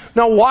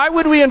 Now, why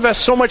would we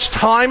invest so much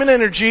time and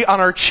energy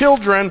on our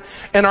children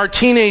and our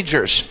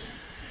teenagers?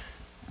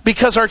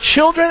 Because our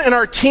children and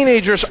our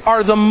teenagers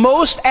are the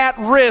most at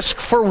risk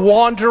for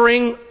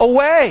wandering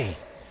away.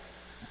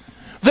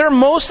 They're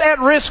most at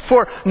risk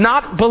for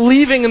not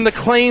believing in the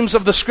claims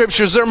of the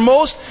Scriptures. They're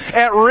most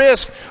at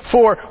risk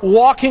for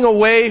walking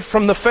away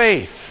from the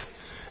faith.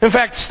 In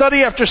fact,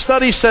 study after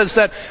study says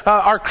that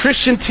our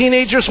Christian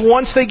teenagers,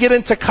 once they get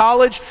into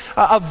college,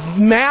 a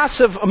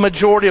massive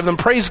majority of them,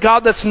 praise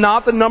God, that's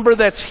not the number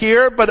that's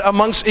here, but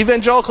amongst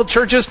evangelical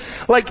churches,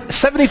 like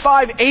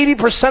 75,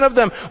 80% of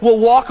them will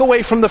walk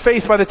away from the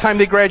faith by the time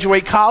they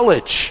graduate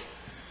college.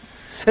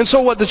 And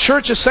so what the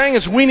church is saying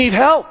is we need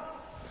help.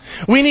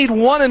 We need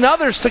one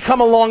another's to come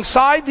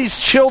alongside these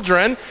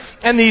children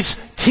and these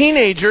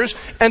teenagers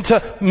and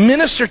to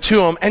minister to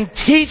them and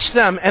teach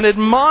them and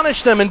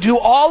admonish them and do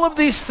all of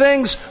these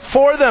things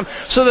for them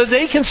so that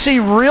they can see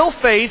real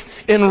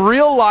faith in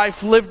real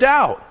life lived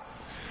out.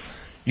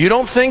 You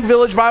don't think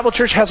Village Bible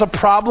Church has a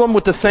problem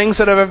with the things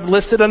that I've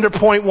listed under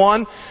point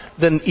 1?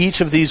 Then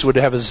each of these would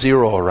have a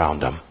 0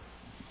 around them.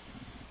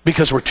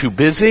 Because we're too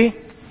busy.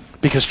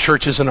 Because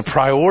church isn't a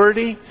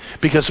priority,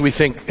 because we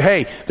think,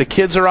 hey, the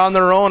kids are on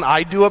their own,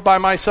 I do it by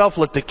myself,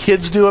 let the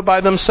kids do it by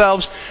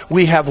themselves.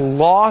 We have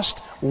lost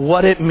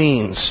what it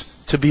means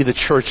to be the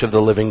church of the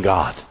living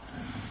God.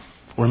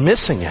 We're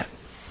missing it.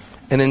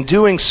 And in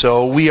doing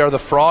so, we are the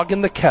frog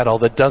in the kettle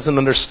that doesn't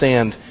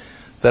understand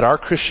that our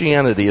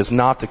Christianity is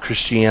not the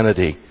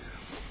Christianity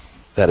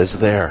that is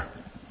there,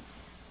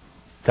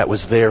 that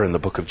was there in the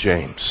book of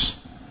James.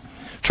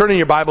 Turn in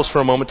your Bibles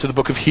for a moment to the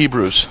book of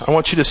Hebrews. I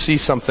want you to see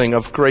something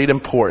of great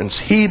importance.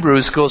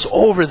 Hebrews goes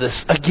over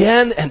this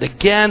again and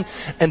again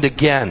and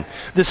again.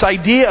 This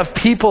idea of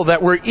people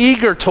that were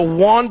eager to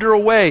wander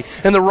away.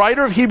 And the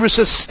writer of Hebrews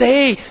says,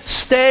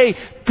 stay,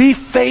 be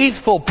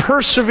faithful,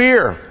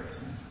 persevere.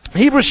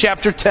 Hebrews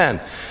chapter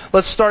 10.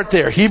 Let's start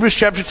there. Hebrews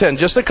chapter 10.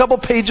 Just a couple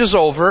pages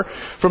over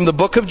from the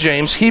book of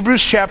James.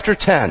 Hebrews chapter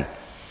 10.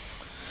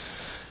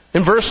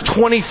 In verse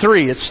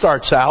 23 it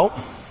starts out.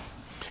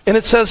 And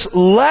it says,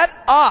 let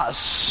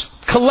us,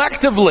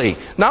 collectively,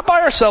 not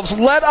by ourselves,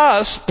 let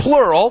us,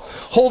 plural,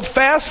 hold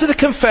fast to the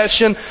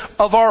confession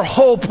of our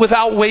hope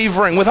without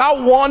wavering,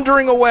 without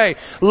wandering away.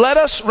 Let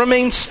us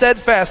remain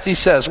steadfast, he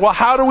says. Well,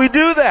 how do we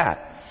do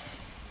that?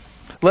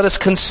 Let us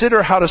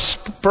consider how to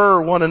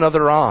spur one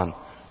another on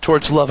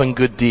towards love and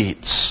good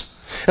deeds.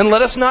 And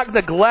let us not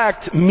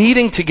neglect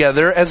meeting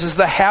together, as is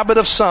the habit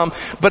of some,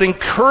 but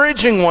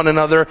encouraging one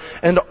another,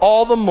 and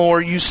all the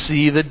more you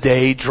see the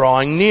day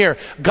drawing near.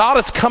 God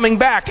is coming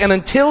back, and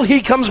until He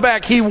comes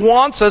back, He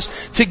wants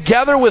us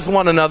together with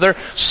one another,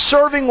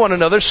 serving one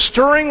another,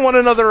 stirring one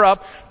another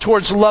up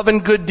towards love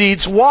and good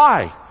deeds.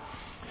 Why?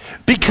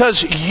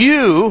 Because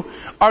you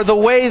are the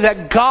way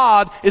that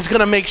God is going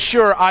to make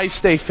sure I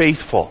stay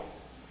faithful.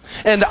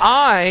 And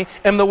I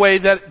am the way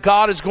that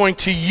God is going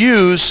to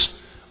use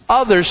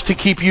others to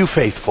keep you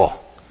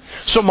faithful.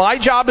 So my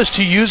job is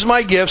to use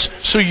my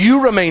gifts so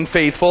you remain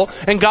faithful,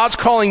 and God's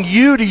calling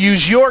you to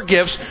use your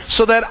gifts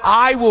so that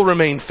I will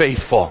remain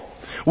faithful.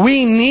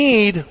 We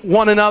need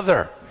one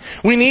another.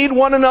 We need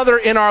one another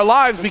in our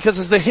lives because,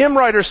 as the hymn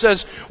writer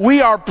says, we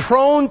are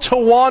prone to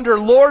wander.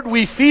 Lord,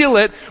 we feel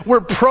it.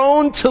 We're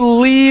prone to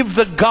leave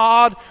the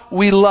God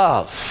we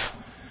love.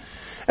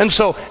 And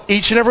so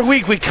each and every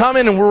week we come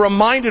in and we're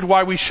reminded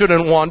why we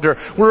shouldn't wander.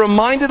 We're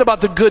reminded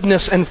about the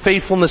goodness and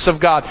faithfulness of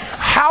God.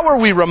 How are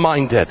we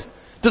reminded?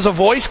 Does a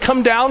voice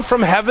come down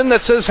from heaven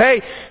that says,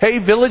 hey,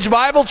 Village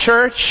Bible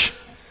Church,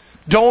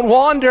 don't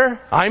wander.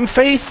 I'm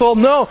faithful.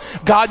 No,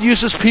 God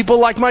uses people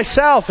like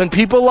myself and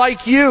people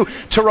like you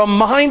to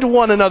remind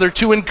one another,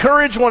 to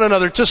encourage one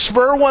another, to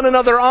spur one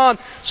another on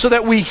so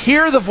that we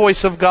hear the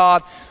voice of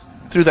God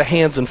through the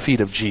hands and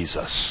feet of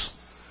Jesus.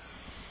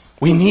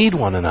 We need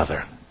one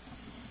another.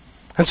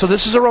 And so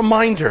this is a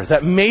reminder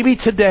that maybe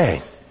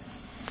today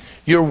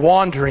you're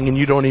wandering and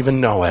you don't even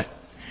know it.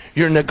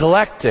 You're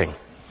neglecting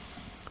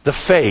the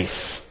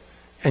faith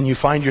and you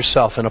find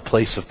yourself in a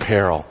place of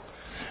peril.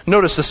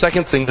 Notice the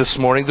second thing this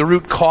morning, the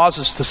root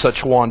causes to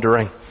such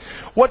wandering.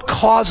 What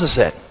causes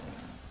it?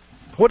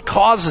 What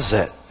causes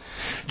it?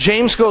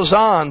 James goes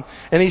on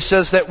and he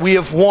says that we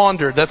have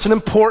wandered. That's an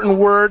important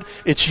word.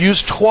 It's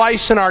used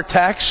twice in our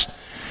text.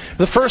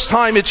 The first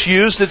time it's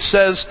used, it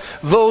says,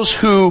 those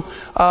who,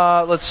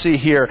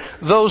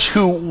 those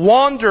who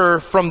wander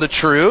from the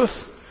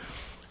truth.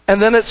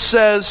 And then it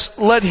says,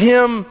 let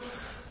him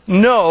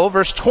know,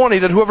 verse 20,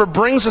 that whoever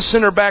brings a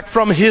sinner back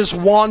from his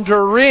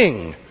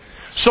wandering.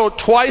 So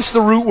twice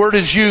the root word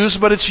is used,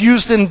 but it's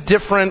used in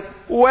different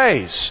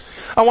ways.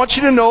 I want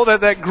you to know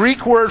that that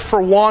Greek word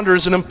for wander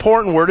is an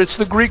important word. It's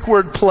the Greek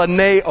word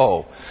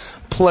planeo.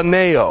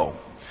 Planeo.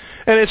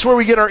 And it's where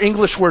we get our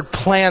English word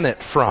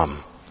planet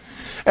from.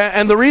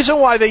 And the reason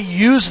why they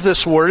use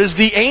this word is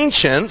the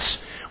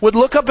ancients would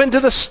look up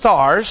into the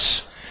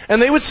stars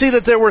And they would see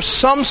that there were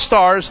some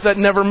stars that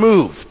never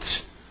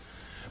moved.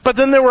 But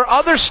then there were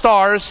other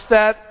stars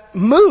that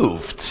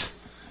moved.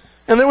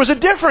 And there was a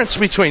difference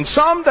between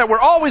some that were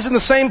always in the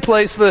same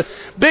place. The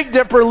Big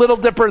Dipper, Little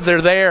Dipper,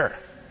 they're there.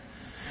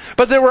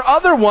 But there were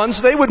other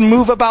ones, they would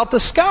move about the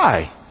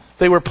sky.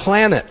 They were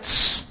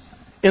planets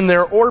in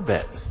their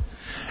orbit.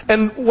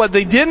 And what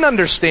they didn't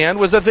understand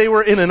was that they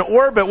were in an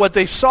orbit. What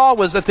they saw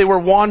was that they were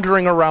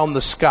wandering around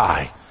the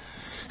sky,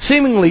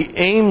 seemingly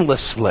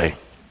aimlessly.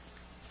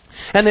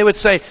 And they would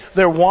say,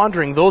 they're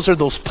wandering. Those are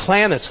those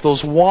planets,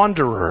 those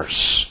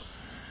wanderers.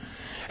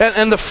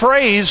 And the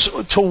phrase,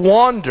 to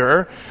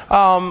wander,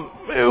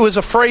 it was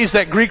a phrase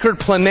that Greek word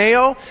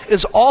planeo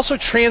is also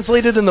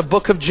translated in the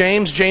book of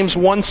James, James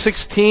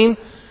 1:16,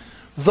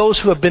 those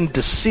who have been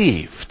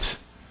deceived.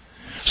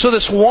 So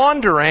this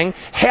wandering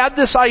had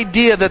this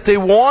idea that they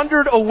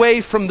wandered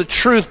away from the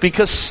truth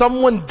because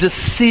someone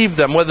deceived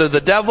them, whether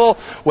the devil,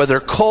 whether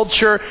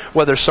culture,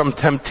 whether some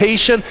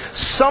temptation,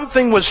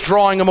 something was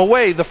drawing them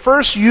away. The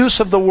first use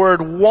of the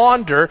word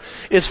wander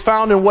is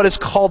found in what is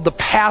called the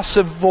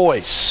passive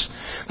voice.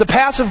 The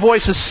passive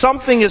voice is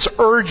something is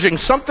urging,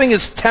 something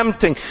is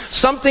tempting,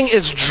 something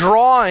is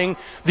drawing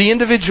the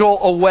individual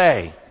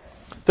away.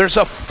 There's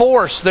a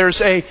force,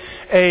 there's a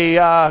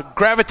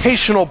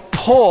gravitational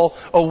pull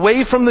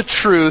away from the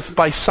truth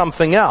by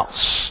something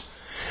else.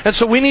 And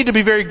so we need to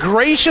be very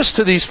gracious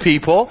to these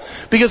people,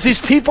 because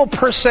these people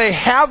per se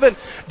haven't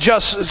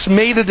just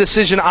made a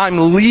decision,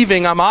 I'm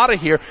leaving, I'm out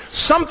of here.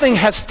 Something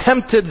has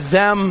tempted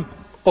them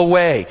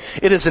away.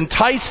 It has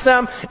enticed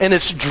them and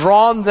it's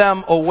drawn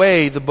them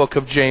away, the book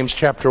of James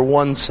chapter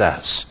 1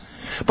 says.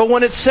 But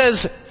when it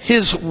says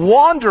his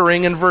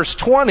wandering in verse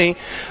 20,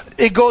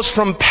 it goes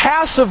from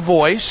passive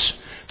voice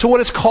to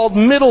what is called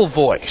middle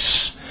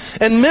voice.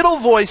 And middle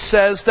voice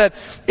says that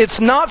it's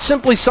not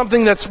simply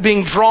something that's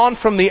being drawn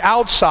from the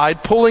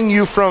outside, pulling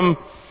you from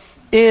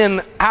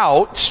in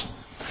out,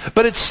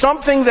 but it's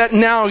something that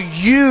now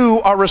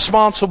you are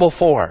responsible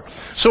for.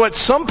 So at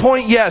some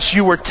point, yes,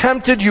 you were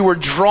tempted, you were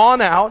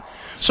drawn out.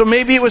 So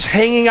maybe it was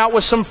hanging out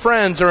with some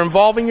friends or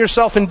involving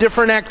yourself in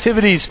different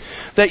activities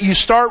that you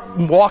start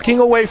walking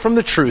away from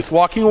the truth,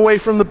 walking away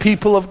from the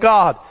people of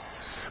God.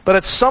 But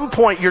at some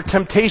point, your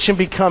temptation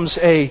becomes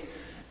a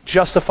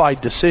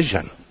justified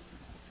decision.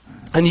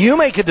 And you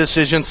make a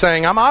decision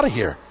saying, I'm out of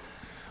here.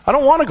 I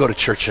don't want to go to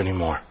church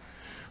anymore.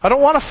 I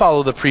don't want to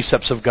follow the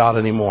precepts of God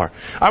anymore.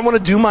 I want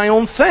to do my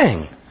own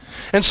thing.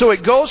 And so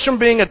it goes from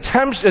being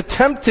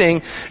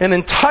attempting an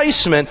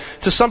enticement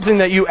to something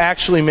that you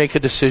actually make a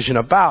decision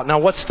about. Now,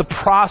 what's the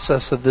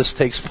process that this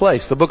takes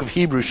place? The book of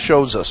Hebrews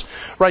shows us.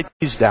 Write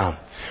these down.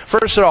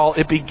 First of all,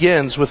 it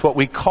begins with what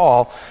we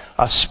call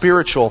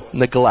spiritual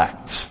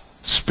neglect.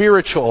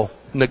 Spiritual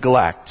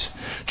neglect.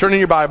 Turn in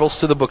your Bibles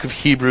to the book of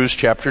Hebrews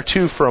chapter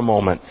 2 for a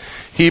moment.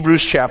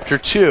 Hebrews chapter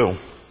 2.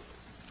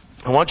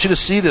 I want you to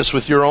see this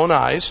with your own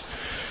eyes.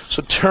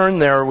 So turn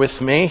there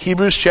with me.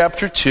 Hebrews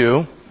chapter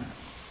 2.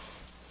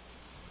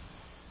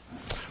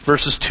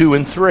 Verses 2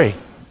 and 3.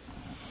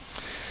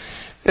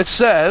 It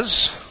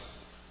says,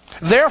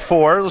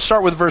 therefore, let's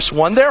start with verse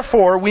 1.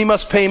 Therefore, we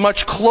must pay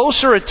much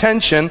closer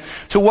attention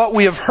to what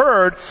we have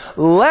heard,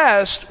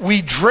 lest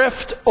we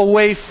drift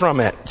away from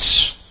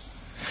it.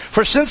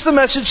 For since the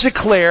message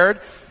declared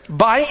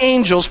by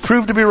angels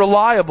proved to be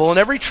reliable, and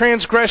every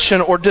transgression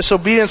or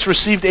disobedience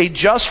received a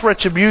just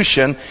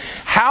retribution,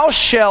 how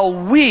shall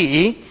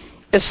we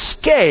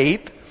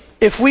escape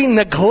if we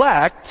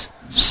neglect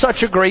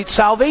such a great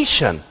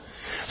salvation?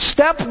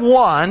 Step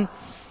one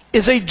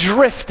is a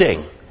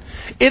drifting.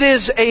 It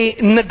is a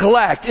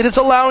neglect. It is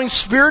allowing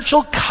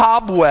spiritual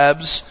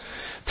cobwebs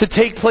to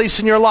take place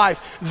in your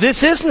life.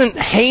 This isn't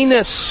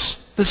heinous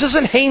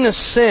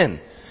sin.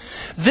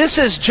 This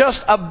is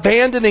just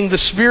abandoning the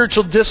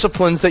spiritual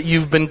disciplines that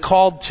you've been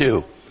called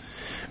to.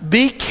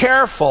 Be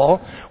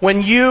careful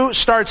when you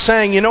start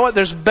saying, you know what,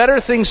 there's better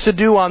things to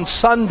do on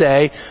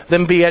Sunday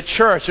than be at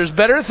church. There's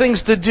better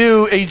things to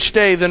do each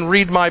day than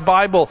read my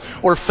Bible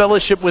or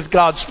fellowship with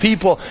God's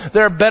people.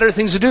 There are better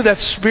things to do.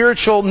 That's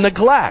spiritual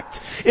neglect.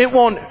 It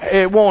won't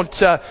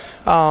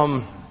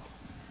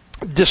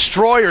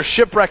destroy or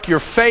shipwreck your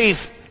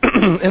faith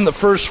in the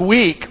first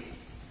week.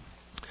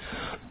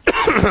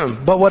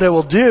 But what it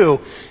will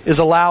do is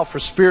allow for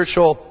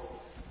spiritual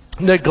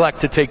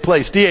neglect to take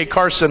place. D.A.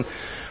 Carson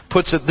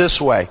puts it this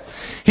way.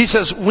 He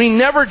says, we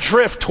never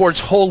drift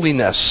towards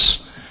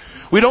holiness.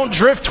 We don't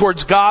drift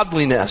towards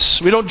godliness.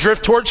 We don't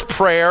drift towards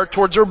prayer,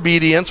 towards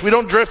obedience. We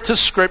don't drift to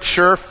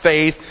scripture,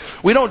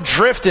 faith. We don't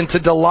drift into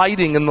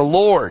delighting in the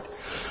Lord.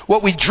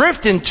 What we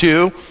drift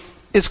into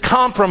is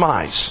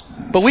compromise,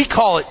 but we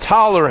call it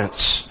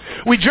tolerance.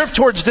 We drift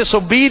towards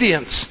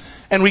disobedience,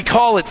 and we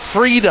call it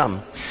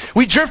freedom.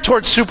 We drift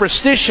towards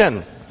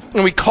superstition,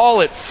 and we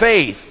call it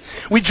faith.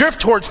 We drift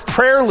towards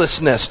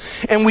prayerlessness,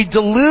 and we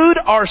delude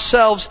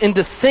ourselves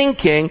into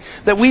thinking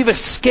that we've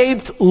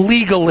escaped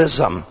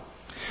legalism.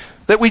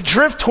 That we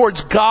drift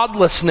towards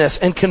godlessness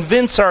and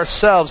convince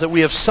ourselves that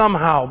we have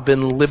somehow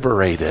been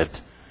liberated.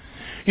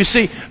 You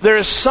see, there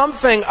is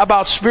something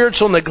about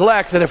spiritual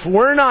neglect that if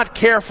we're not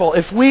careful,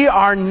 if we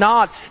are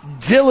not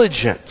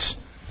diligent,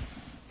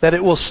 that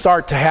it will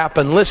start to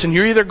happen. Listen,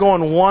 you're either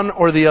going one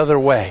or the other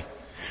way.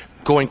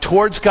 Going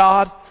towards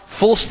God,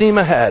 full steam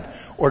ahead,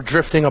 or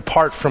drifting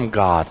apart from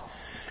God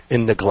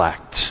in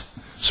neglect.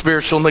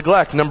 Spiritual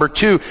neglect. Number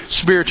 2,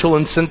 spiritual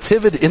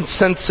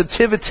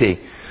insensitivity.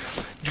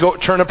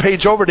 Turn a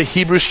page over to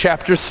Hebrews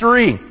chapter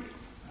 3.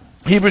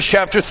 Hebrews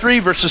chapter 3,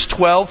 verses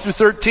 12 through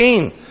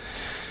 13.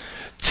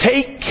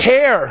 Take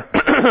care,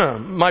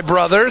 my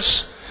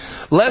brothers,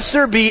 lest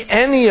there be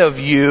any of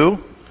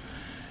you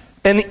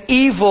an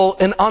evil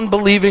and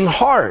unbelieving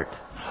heart,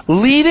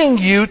 leading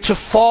you to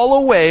fall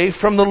away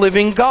from the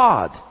living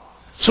God.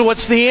 So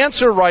what's the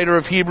answer, writer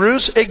of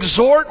Hebrews?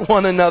 Exhort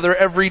one another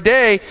every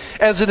day,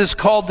 as it is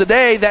called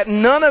today, that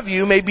none of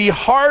you may be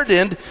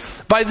hardened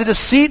by the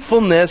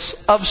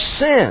deceitfulness of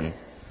sin.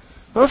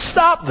 Well, let's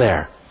stop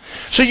there.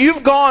 So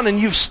you've gone and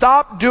you've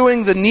stopped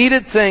doing the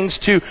needed things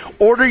to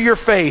order your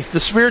faith, the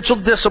spiritual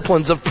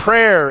disciplines of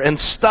prayer and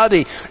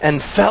study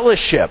and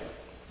fellowship.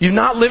 You're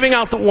not living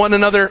out the one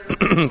another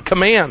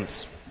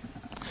commands.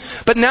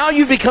 But now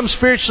you've become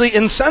spiritually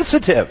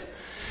insensitive.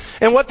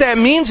 And what that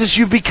means is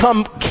you've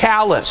become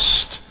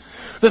calloused.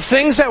 The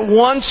things that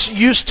once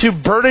used to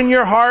burden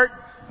your heart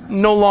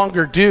no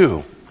longer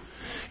do.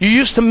 You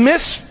used to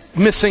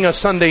missing a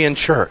Sunday in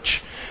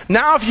church.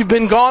 Now if you've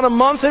been gone a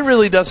month, it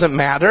really doesn't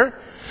matter.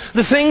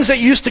 The things that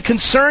used to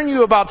concern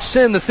you about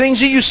sin, the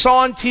things that you saw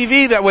on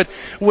TV that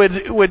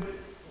would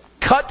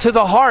cut to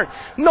the heart,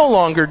 no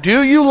longer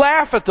do. You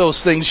laugh at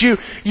those things.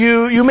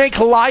 You make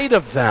light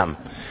of them.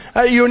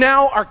 You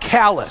now are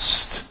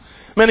calloused.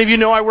 Many of you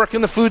know I work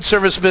in the food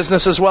service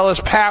business as well as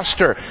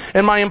pastor.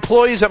 And my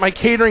employees at my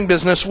catering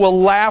business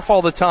will laugh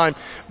all the time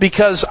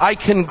because I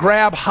can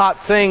grab hot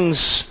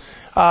things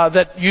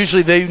that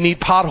usually they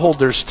need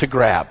potholders to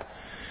grab.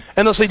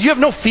 And they'll say, do you have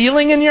no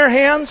feeling in your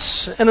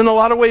hands? And in a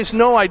lot of ways,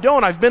 no, I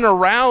don't. I've been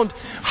around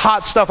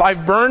hot stuff.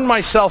 I've burned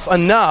myself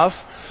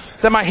enough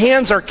that my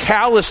hands are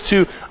callous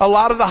to a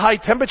lot of the high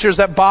temperatures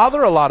that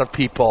bother a lot of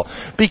people.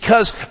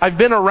 Because I've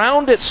been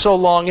around it so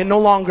long, it no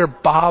longer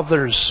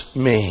bothers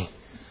me.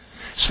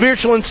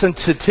 Spiritual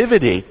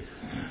insensitivity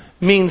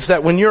means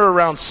that when you're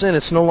around sin,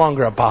 it's no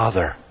longer a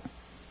bother.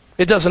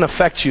 It doesn't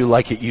affect you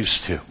like it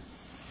used to.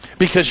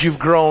 Because you've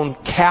grown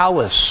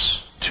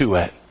callous to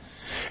it.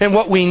 And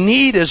what we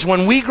need is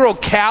when we grow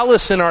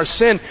callous in our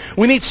sin,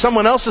 we need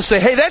someone else to say,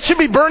 hey, that should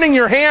be burning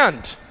your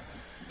hand.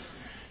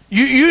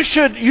 You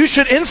should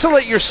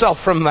insulate yourself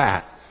from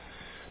that.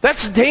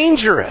 That's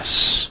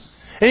dangerous.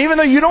 And even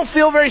though you don't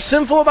feel very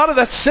sinful about it,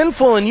 that's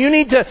sinful, and you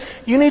need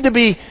to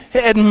be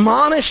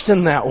admonished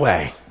in that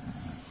way.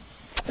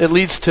 It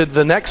leads to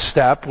the next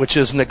step, which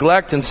is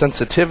neglect and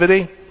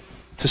sensitivity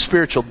to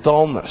spiritual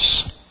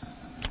dullness.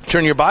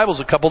 Turn your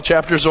Bibles a couple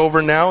chapters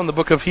over now in the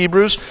book of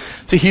Hebrews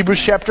to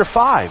Hebrews chapter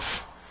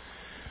 5.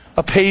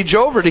 A page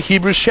over to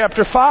Hebrews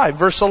chapter 5,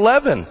 verse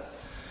 11.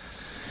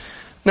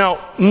 Now,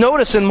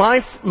 notice in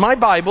my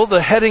Bible,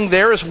 the heading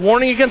there is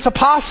warning against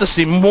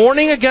apostasy,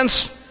 warning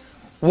against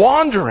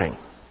wandering.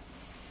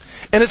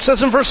 And it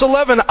says in verse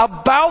 11,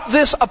 about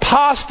this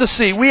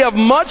apostasy, we have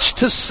much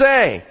to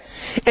say,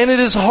 and it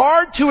is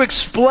hard to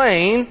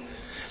explain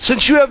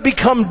since you have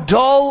become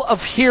dull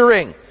of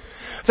hearing.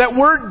 That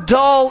word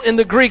dull in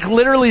the Greek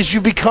literally is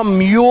you become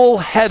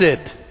mule-headed.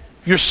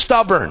 You're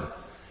stubborn.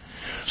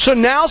 So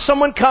now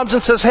someone comes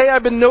and says, hey,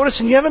 I've been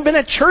noticing you haven't been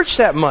at church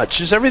that much.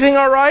 Is everything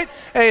all right?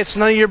 Hey, it's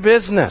none of your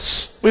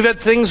business. We've had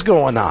things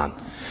going on.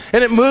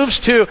 And it moves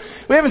to,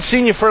 we haven't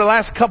seen you for the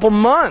last couple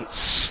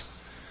months.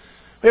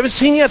 We haven't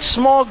seen you at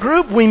small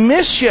group. We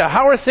miss you.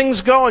 How are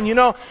things going? You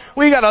know,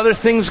 we got other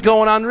things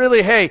going on.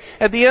 Really, hey,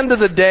 at the end of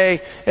the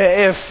day,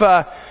 if,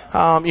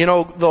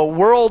 the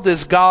world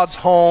is God's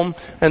home,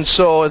 and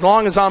so as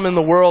long as I'm in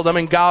the world, I'm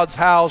in God's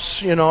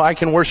house, I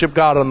can worship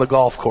God on the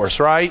golf course,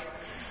 right?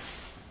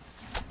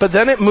 But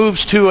then it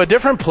moves to a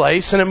different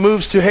place, and it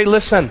moves to, hey,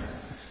 listen,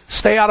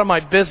 stay out of my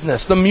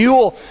business. The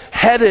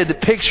mule-headed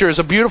picture is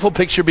a beautiful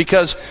picture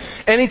because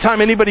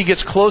anytime anybody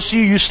gets close to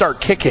you, you start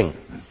kicking.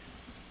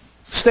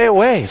 Stay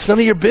away. It's none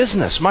of your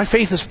business. My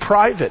faith is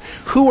private.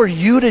 Who are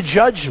you to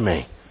judge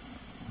me?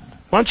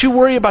 Why don't you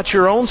worry about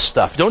your own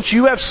stuff? Don't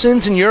you have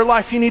sins in your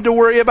life you need to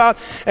worry about?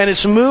 And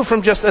it's moved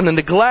from just a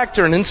neglect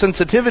or an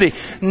insensitivity.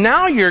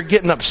 Now you're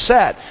getting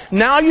upset.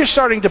 Now you're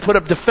starting to put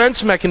up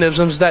defense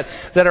mechanisms that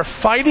are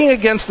fighting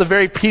against the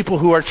very people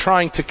who are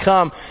trying to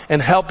come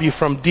and help you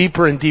from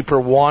deeper and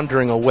deeper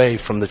wandering away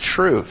from the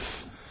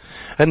truth.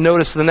 And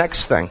notice the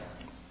next thing.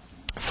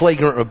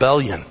 Flagrant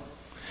rebellion.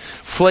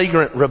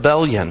 Flagrant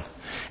rebellion.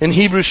 In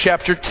Hebrews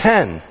chapter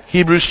 10,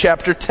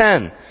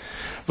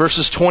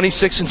 verses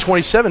 26 and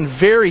 27,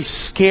 very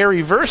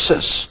scary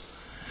verses.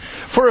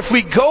 For if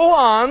we go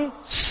on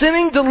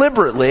sinning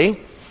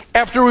deliberately,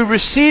 after we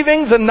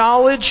receiving the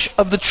knowledge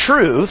of the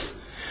truth,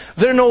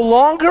 there no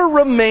longer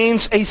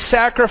remains a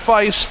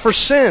sacrifice for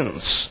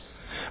sins,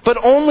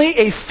 but only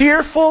a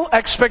fearful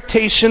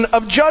expectation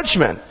of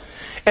judgment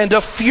and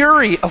a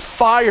fury of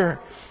fire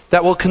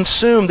that will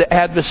consume the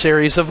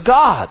adversaries of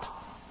God.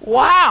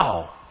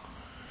 Wow.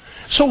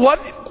 So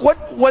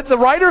what the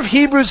writer of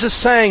Hebrews is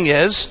saying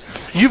is,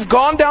 you've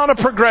gone down a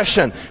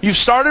progression. You've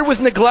started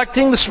with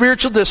neglecting the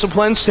spiritual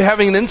disciplines to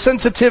having an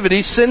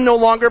insensitivity. Sin no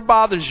longer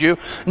bothers you.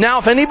 Now,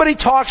 if anybody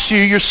talks to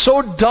you, you're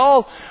so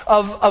dull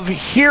of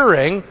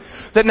hearing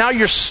that now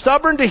you're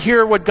stubborn to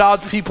hear what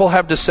God's people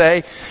have to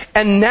say.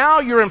 And now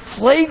you're in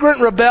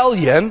flagrant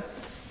rebellion.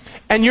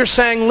 And you're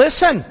saying,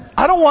 listen,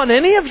 I don't want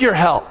any of your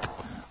help.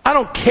 I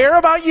don't care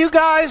about you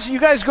guys. You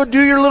guys go do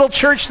your little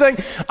church thing.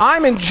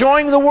 I'm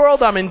enjoying the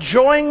world. I'm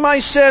enjoying my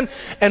sin.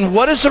 And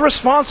what is the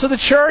response of the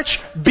church?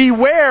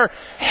 Beware,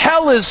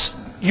 hell is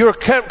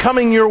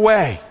coming your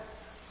way.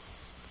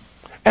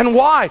 And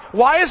why?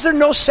 Why is there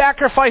no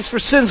sacrifice for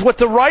sins? What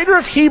the writer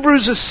of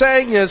Hebrews is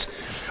saying is,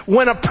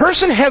 when a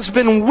person has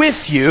been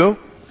with you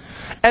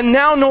and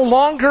now no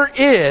longer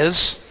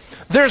is,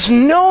 there's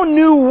no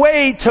new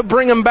way to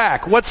bring them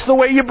back. What's the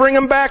way you bring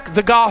them back?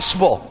 The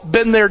gospel.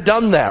 Been there,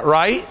 done that,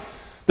 right?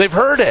 They've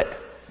heard it.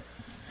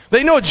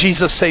 They know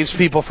Jesus saves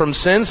people from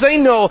sins. They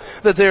know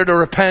that they're to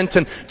repent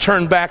and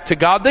turn back to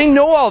God. They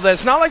know all that.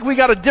 It's not like we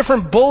got a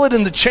different bullet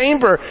in the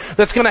chamber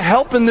that's going to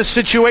help in this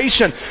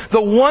situation.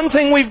 The one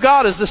thing we've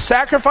got is the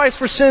sacrifice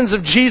for sins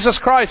of Jesus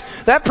Christ.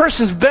 That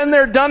person's been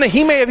there, done it.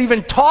 He may have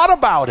even taught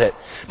about it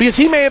because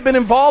he may have been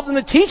involved in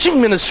the teaching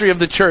ministry of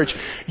the church.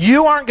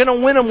 You aren't going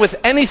to win them with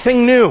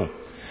anything new.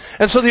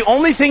 And so the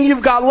only thing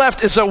you've got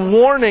left is a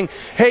warning.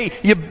 Hey,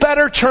 you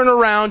better turn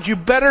around. You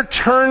better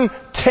turn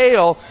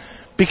tail,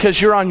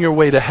 because you're on your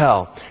way to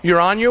hell. You're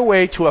on your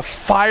way to a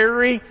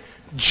fiery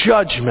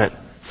judgment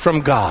from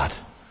God.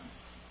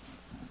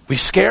 We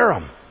scare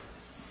them.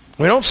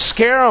 We don't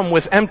scare them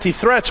with empty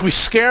threats. We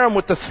scare them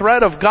with the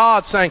threat of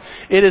God saying,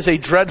 it is a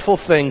dreadful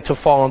thing to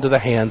fall into the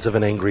hands of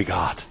an angry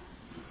God.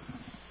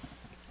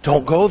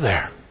 Don't go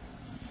there.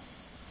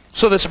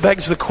 So this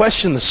begs the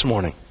question this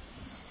morning.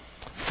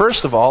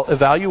 First of all,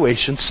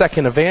 evaluation.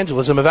 Second,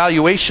 evangelism.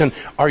 Evaluation,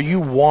 are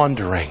you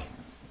wandering?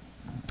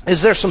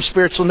 Is there some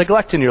spiritual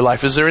neglect in your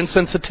life? Is there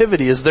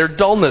insensitivity? Is there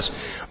dullness?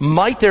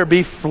 Might there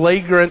be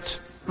flagrant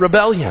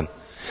rebellion?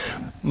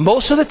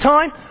 Most of the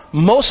time,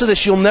 most of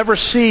this you'll never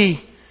see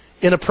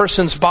in a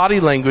person's body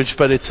language,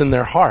 but it's in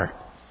their heart.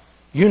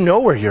 You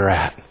know where you're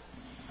at.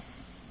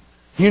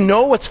 You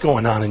know what's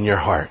going on in your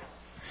heart.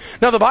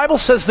 Now, the Bible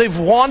says they've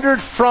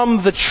wandered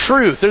from the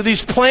truth. There are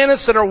these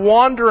planets that are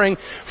wandering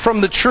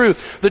from the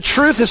truth. The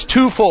truth is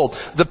twofold.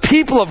 The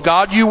people of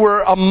God, you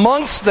were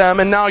amongst them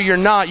and now you're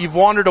not. You've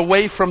wandered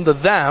away from the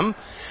them,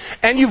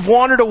 and you've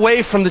wandered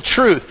away from the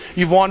truth.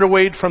 You've wandered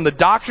away from the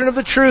doctrine of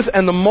the truth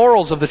and the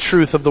morals of the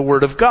truth of the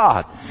Word of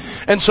God.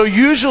 And so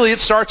usually it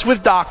starts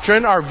with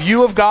doctrine. Our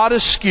view of God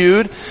is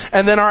skewed,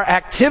 and then our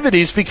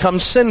activities become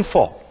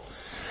sinful.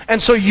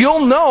 And so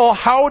you'll know,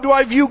 how do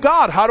I view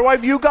God? How do I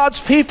view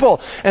God's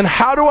people? And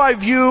how do I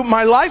view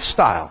my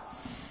lifestyle?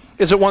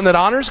 Is it one that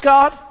honors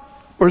God?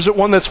 Or is it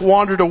one that's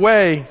wandered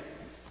away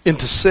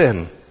into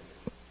sin?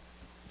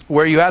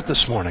 Where are you at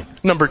this morning?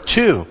 Number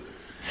 2,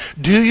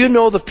 do you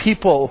know the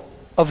people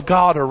of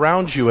God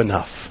around you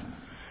enough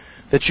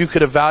that you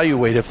could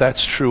evaluate if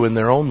that's true in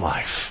their own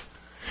life?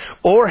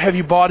 Or have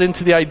you bought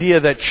into the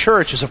idea that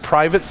church is a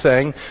private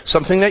thing,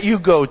 something that you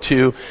go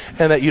to,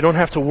 and that you don't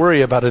have to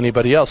worry about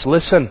anybody else?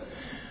 Listen,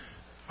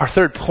 our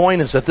third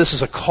point is that this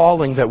is a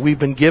calling that we've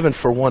been given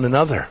for one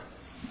another.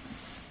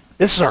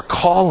 This is our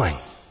calling.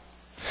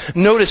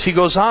 Notice he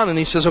goes on and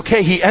he says,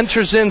 okay, he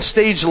enters in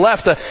stage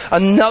left,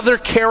 another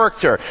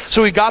character.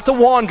 So we got the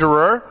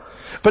wanderer.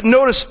 But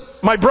notice,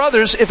 my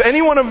brothers, if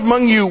anyone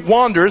among you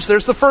wanders,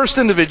 there's the first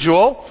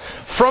individual,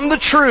 from the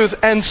truth,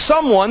 and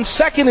someone,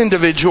 second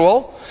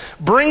individual,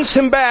 brings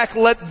him back,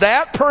 let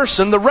that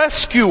person, the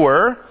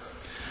rescuer,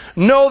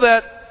 know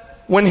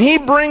that when he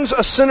brings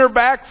a sinner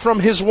back from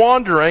his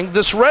wandering,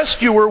 this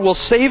rescuer will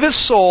save his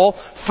soul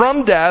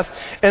from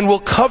death and will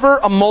cover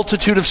a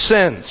multitude of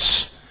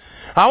sins.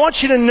 I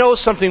want you to know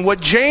something.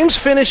 What James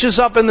finishes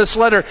up in this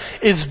letter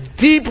is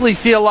deeply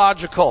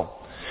theological.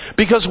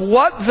 Because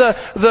what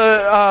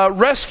the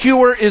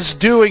rescuer is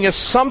doing is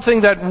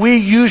something that we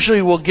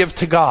usually will give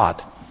to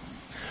God.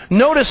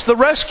 Notice the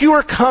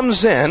rescuer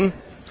comes in,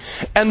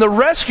 and the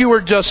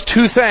rescuer does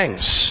 2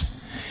 things.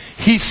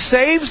 He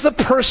saves the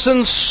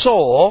person's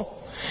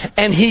soul,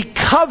 and he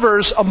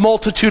covers a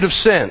multitude of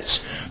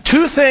sins.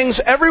 2 things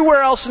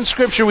everywhere else in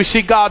Scripture we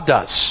see God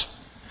does.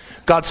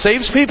 God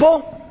saves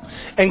people,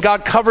 and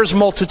God covers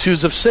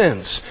multitudes of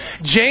sins.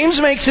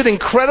 James makes it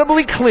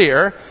incredibly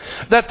clear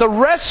that the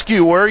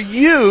rescuer,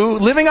 you,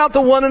 living out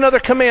the one another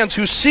commands,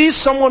 who sees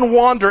someone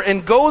wander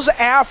and goes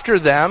after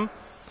them,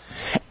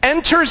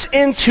 enters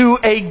into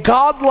a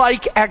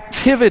godlike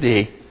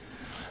activity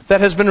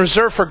that has been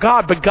reserved for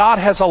God, but God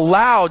has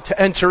allowed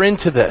to enter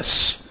into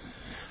this.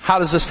 How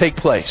does this take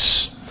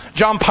place?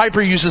 John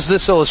Piper uses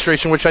this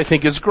illustration, which I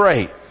think is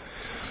great.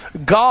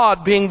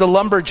 God, being the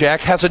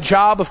lumberjack, has a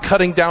job of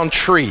cutting down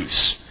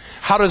trees.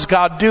 How does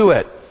God do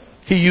it?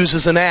 He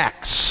uses an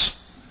axe.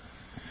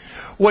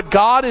 what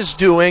God is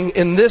doing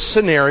in this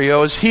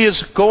scenario is He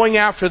is going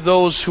after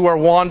those who are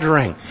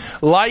wandering.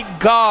 Like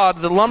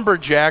God, the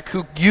lumberjack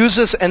who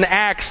uses an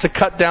axe to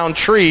cut down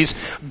trees,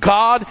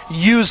 God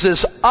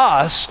uses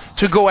us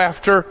to go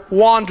after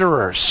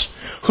wanderers.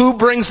 Who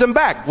brings them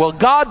back? Well,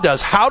 God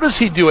does. How does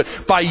He do it?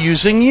 By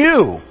using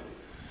you.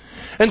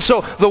 And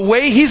so the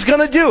way He's going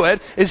to do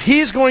it is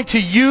He's going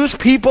to use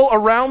people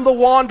around the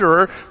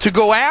wanderer to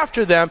go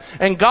after them.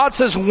 And God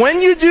says,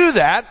 when you do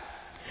that,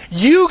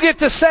 you get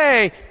to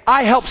say,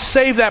 I helped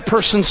save that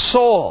person's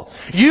soul.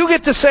 You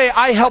get to say,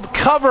 I helped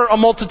cover a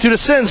multitude of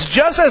sins.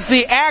 Just as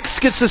the axe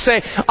gets to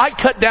say, I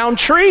cut down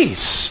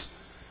trees.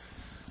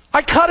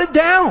 I cut it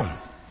down.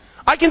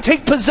 I can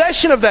take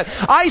possession of that.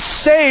 I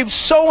saved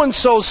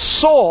so-and-so's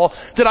soul.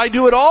 Did I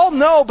do it all?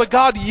 No, but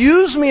God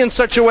used me in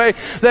such a way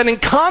that in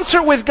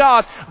concert with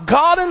God,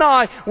 God and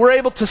I were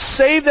able to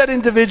save that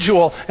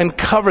individual and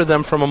cover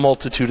them from a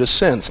multitude of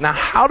sins. Now,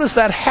 how does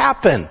that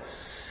happen?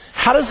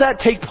 How does that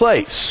take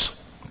place?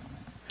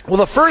 Well,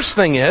 the first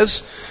thing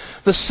is,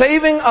 the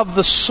saving of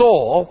the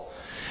soul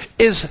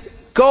is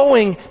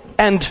going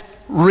and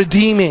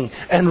redeeming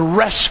and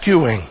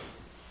rescuing.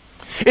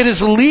 It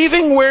is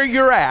leaving where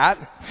you're at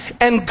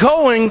and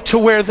going to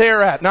where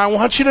they're at. Now, I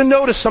want you to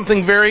notice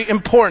something very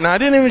important. I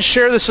didn't even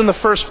share this in the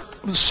first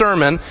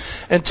sermon,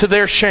 and to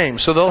their shame,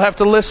 so they'll have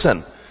to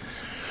listen.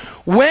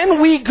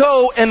 When we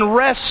go and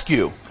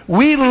rescue,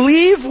 we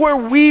leave where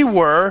we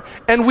were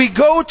and we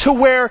go to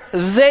where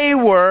they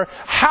were.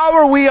 How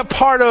are we a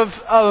part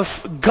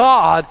of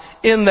God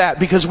in that?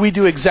 Because we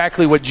do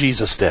exactly what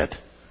Jesus did.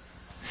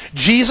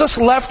 Jesus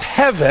left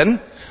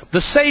heaven,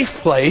 the safe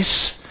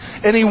place,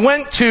 and He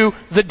went to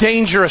the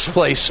dangerous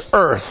place,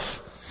 earth.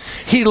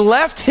 He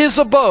left His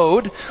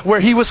abode where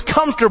He was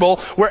comfortable,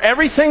 where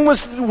everything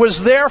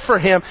was there for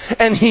Him,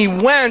 and He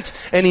went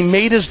and He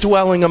made His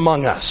dwelling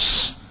among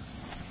us.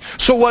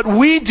 So what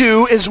we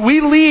do is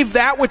we leave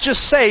that which is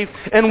safe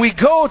and we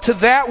go to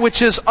that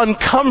which is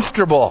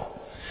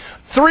uncomfortable.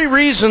 3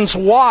 reasons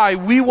why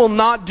we will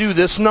not do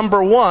this.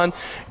 Number 1,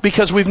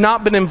 because we've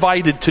not been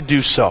invited to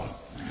do so.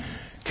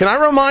 Can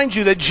I remind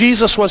you that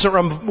Jesus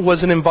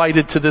wasn't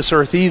invited to this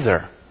earth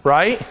either,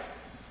 right?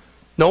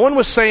 No one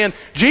was saying,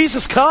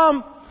 Jesus,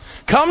 come.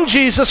 Come,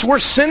 Jesus, we're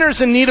sinners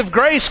in need of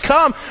grace.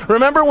 Come.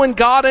 Remember when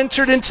God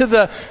entered into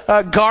the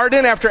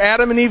garden after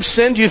Adam and Eve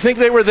sinned? Do you think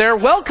they were there?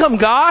 Welcome,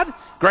 God.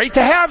 Great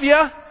to have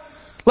you.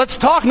 Let's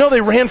talk. No,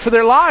 they ran for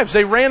their lives.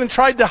 They ran and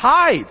tried to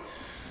hide.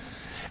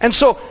 And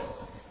so,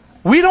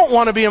 we don't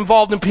want to be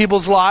involved in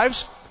people's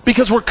lives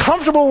because we're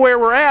comfortable where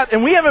we're at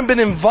and we haven't been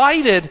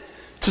invited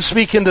to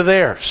speak into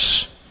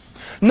theirs.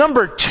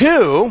 Number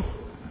 2,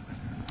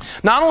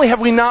 not only have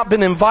we not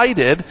been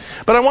invited,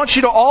 but I want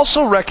you to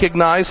also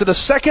recognize that a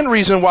second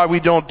reason why we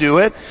don't do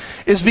it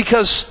is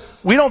because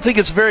we don't think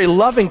it's very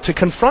loving to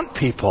confront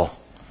people.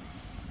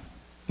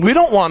 We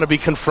don't want to be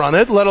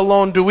confronted, let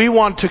alone do we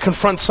want to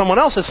confront someone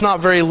else. It's not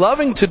very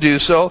loving to do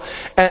so.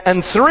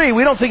 And 3,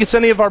 we don't think it's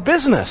any of our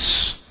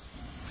business.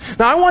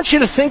 Now, I want you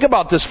to think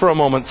about this for a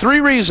moment.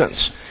 3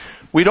 reasons.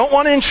 We don't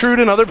want to intrude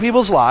in other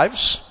people's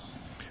lives.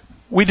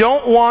 We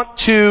don't want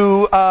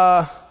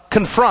to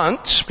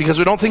confront because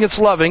we don't think it's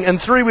loving.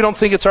 And 3, we don't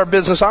think it's our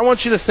business. I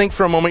want you to think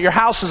for a moment. Your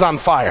house is on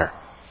fire.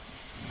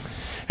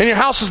 And your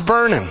house is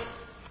burning.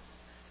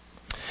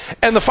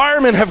 And the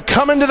firemen have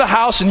come into the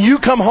house and you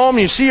come home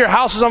and you see your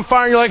house is on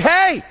fire and you're like,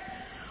 hey,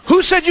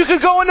 who said you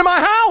could go into my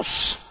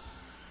house?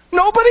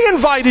 Nobody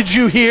invited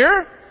you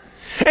here.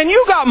 And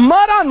you got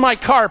mud on my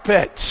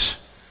carpet.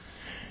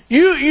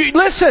 You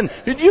listen,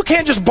 you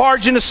can't just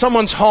barge into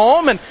someone's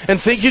home and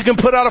think you can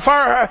put out a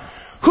fire.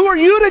 Who are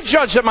you to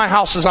judge that my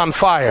house is on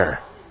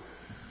fire?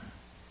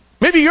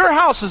 Maybe your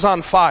house is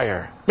on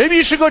fire. Maybe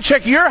you should go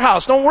check your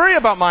house. Don't worry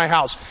about my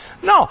house.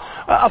 No,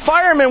 a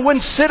fireman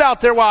wouldn't sit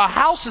out there while a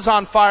house is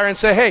on fire and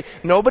say, hey,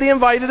 nobody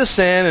invited us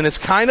in and it's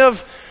kind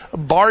of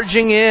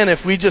barging in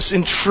if we just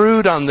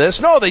intrude on this.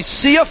 No, they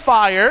see a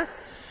fire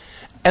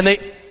and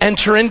they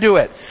enter into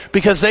it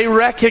because they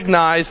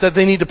recognize that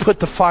they need to put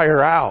the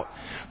fire out.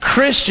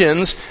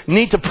 Christians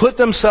need to put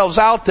themselves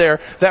out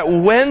there that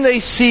when they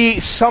see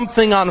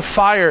something on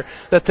fire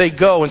that they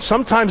go. And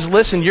sometimes,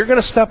 listen, you're going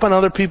to step on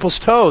other people's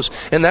toes.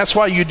 And that's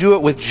why you do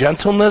it with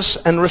gentleness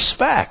and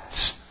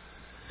respect.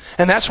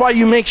 And that's why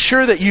you make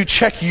sure that you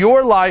check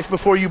your life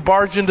before you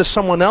barge into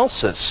someone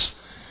else's.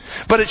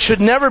 But it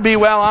should never be,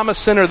 well, I'm a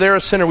sinner, they're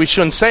a sinner. We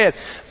shouldn't say it.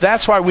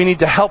 That's why we need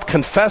to help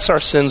confess our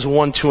sins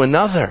one to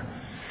another.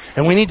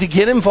 And we need to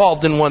get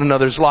involved in one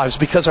another's lives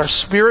because our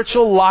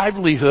spiritual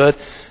livelihood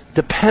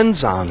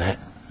depends on it.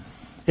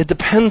 It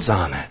depends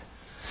on it.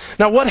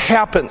 Now, what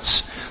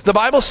happens? The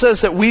Bible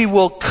says that we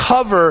will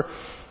cover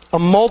a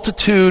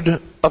multitude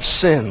of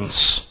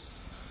sins.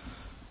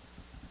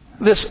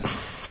 This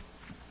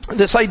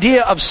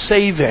idea of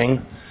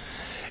saving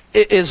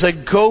is a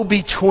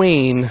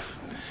go-between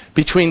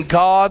between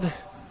God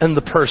and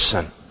the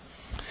person.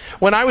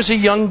 When I was a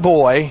young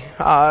boy,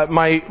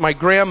 my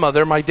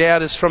grandmother, my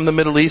dad is from the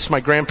Middle East. My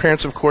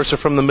grandparents, of course, are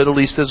from the Middle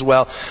East as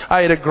well.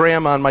 I had a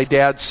grandma on my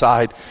dad's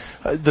side,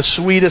 the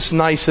sweetest,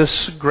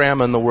 nicest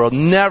grandma in the world.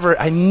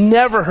 I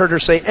never heard her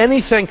say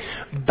anything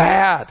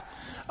bad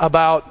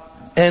about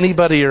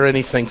anybody or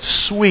anything.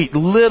 Sweet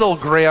little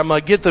grandma.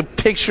 Get the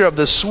picture of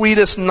the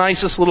sweetest,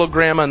 nicest little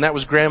grandma, and that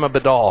was Grandma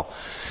Badal.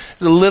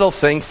 The little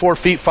thing, 4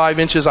 feet 5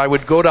 inches. I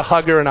would go to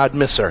hug her and I'd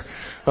miss her.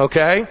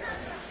 Okay?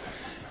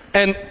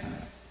 And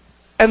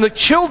the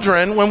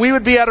children, when we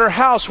would be at her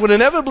house, would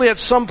inevitably at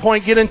some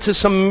point get into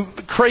some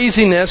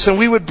craziness, and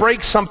we would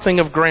break something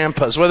of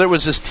Grandpa's, whether it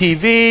was his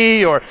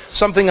TV or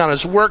something on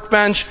his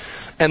workbench,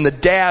 and the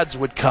dads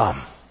would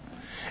come.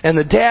 And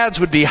the dads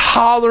would be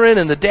hollering,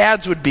 and the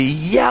dads would be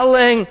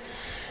yelling,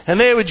 and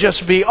they would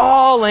just be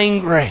all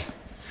angry.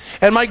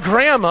 And my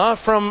grandma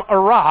from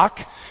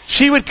Iraq,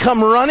 she would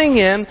come running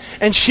in,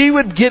 and she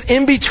would get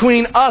in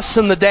between us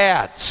and the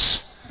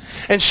dads.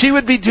 And she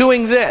would be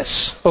doing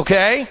this,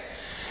 okay?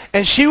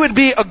 And she would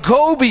be a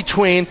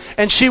go-between,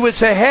 and she would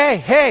say,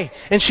 hey.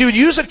 And she would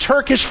use a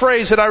Turkish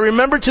phrase that I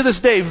remember to this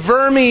day,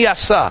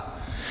 vermiyasa.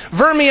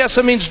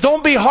 Vermiyasa means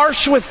don't be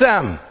harsh with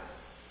them.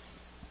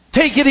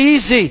 Take it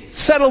easy.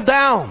 Settle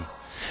down.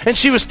 And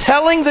she was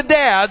telling the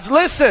dads,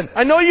 listen,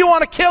 I know you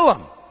want to kill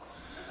them,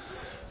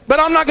 but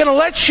I'm not going to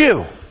let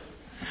you.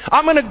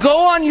 I'm going to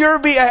go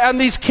on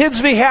these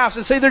kids' behalf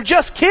and say they're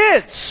just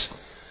kids.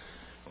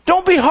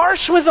 Don't be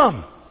harsh with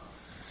them.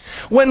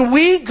 When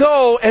we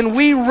go and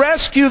we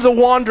rescue the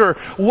wanderer,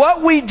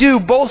 what we do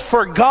both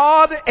for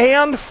God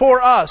and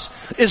for us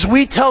is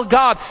we tell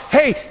God,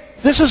 hey,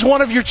 this is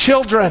one of your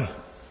children.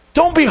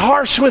 Don't be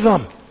harsh with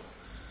them.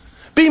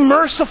 Be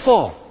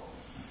merciful.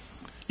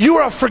 You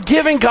are a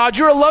forgiving God.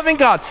 You're a loving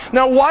God.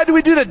 Now, why do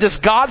we do that? Does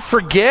God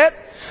forget?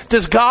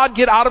 Does God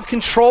get out of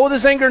control with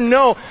his anger?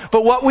 No.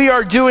 But what we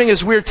are doing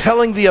is we're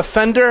telling the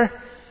offender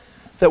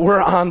that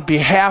we're on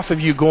behalf of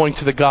you going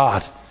to the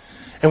God.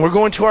 And we're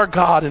going to our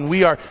God, and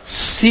we are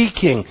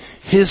seeking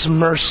his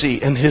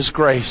mercy and his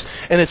grace.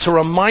 And it's a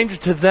reminder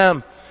to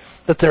them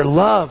that they're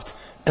loved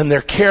and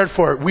they're cared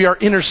for. We are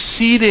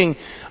interceding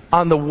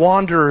on the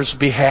wanderer's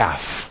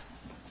behalf.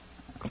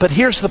 But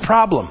here's the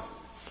problem.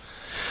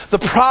 The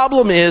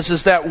problem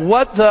is that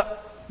what the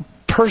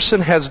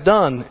person has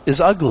done is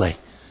ugly.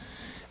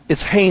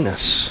 It's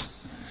heinous.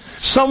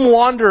 Some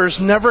wanderers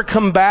never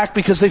come back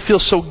because they feel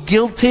so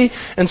guilty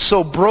and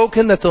so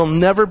broken that they'll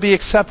never be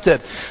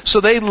accepted. So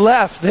they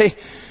left.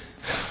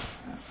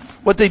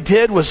 What they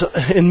did was,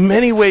 in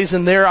many ways,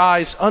 in their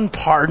eyes,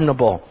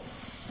 unpardonable.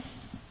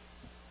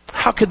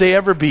 How could they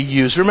ever be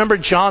used? Remember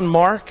John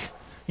Mark?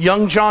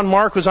 Young John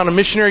Mark was on a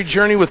missionary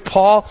journey with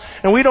Paul,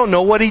 and we don't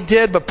know what he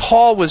did, but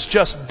Paul was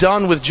just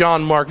done with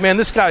John Mark. Man,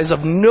 this guy is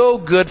of no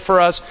good for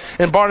us.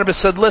 And Barnabas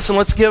said, listen,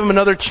 let's give him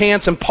another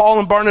chance. And Paul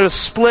and Barnabas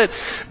split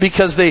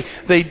because they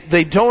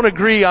don't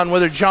agree on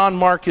whether John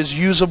Mark is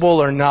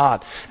usable or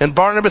not. And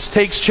Barnabas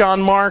takes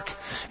John Mark,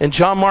 and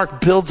John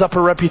Mark builds up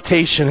a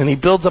reputation, and he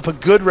builds up a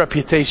good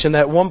reputation.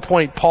 At one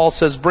point, Paul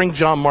says, bring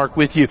John Mark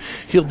with you.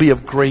 He'll be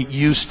of great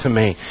use to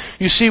me.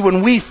 You see,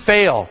 when we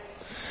fail,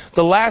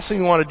 the last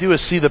thing we want to do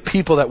is see the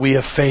people that we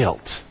have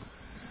failed.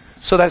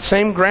 So that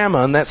same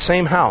grandma in that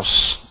same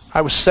house, I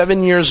was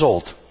 7 years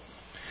old.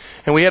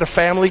 And we had a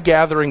family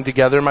gathering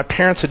together. My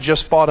parents had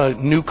just bought a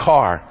new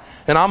car.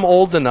 And I'm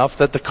old enough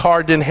that the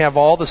car didn't have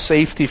all the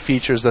safety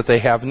features that they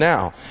have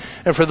now.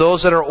 And for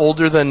those that are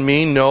older than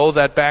me know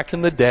that back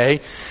in the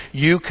day,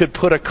 you could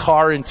put a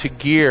car into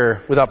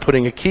gear without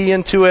putting a key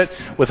into it,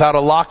 without a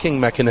locking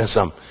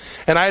mechanism.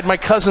 And I had my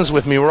cousins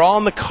with me. We're all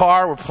in the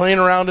car. We're playing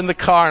around in the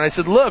car. And I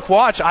said, look,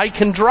 watch, I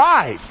can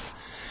drive.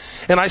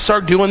 And I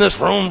start doing this,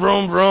 vroom,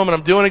 vroom, vroom. And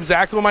I'm doing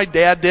exactly what my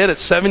dad did at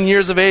 7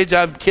 years of age.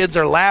 Kids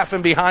are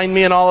laughing behind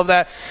me and all of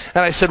that.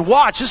 And I said,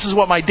 watch, this is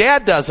what my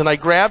dad does. And I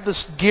grab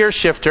this gear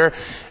shifter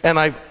and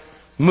I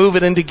move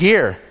it into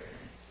gear,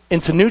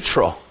 into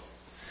neutral.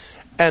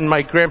 And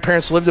my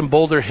grandparents lived in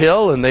Boulder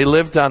Hill, and they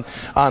lived on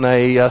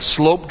a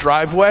sloped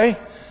driveway.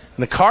 And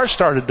the car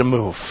started to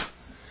move.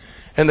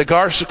 And the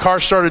car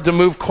started to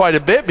move quite a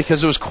bit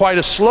because it was quite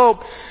a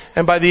slope.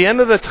 And by the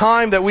end of the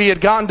time that we had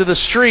gotten to the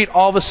street,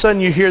 all of a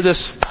sudden you hear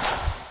this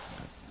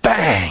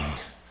bang.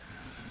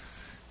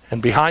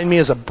 And behind me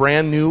is a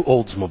brand new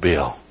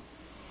Oldsmobile.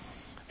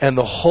 And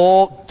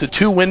the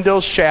two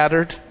windows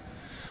shattered.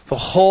 The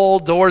whole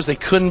doors, they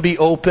couldn't be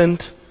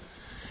opened.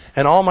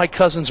 And all my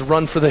cousins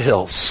run for the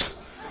hills.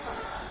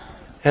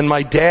 And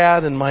my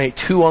dad and my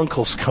two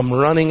uncles come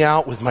running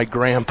out with my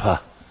grandpa.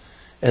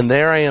 And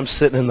there I am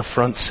sitting in the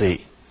front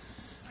seat.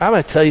 I'm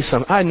going to tell you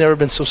something. I've never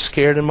been so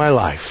scared in my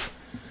life.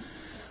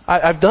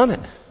 I've done it.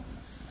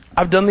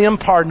 I've done the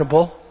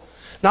unpardonable.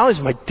 Not only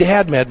is my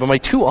dad mad, but my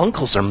two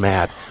uncles are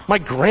mad. My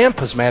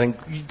grandpa's mad.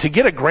 And to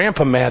get a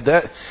grandpa mad,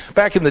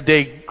 back in the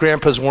day,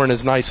 grandpas weren't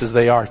as nice as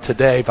they are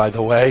today, by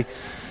the way.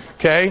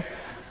 Okay?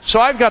 So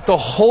I've got the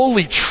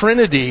holy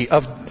trinity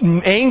of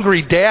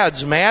angry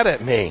dads mad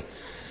at me.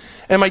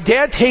 And my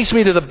dad takes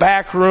me to the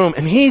back room,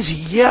 and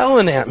he's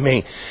yelling at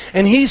me.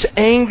 And he's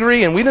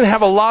angry, and we didn't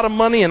have a lot of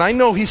money, and I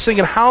know he's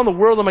thinking, how in the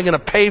world am I going to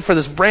pay for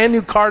this brand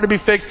new car to be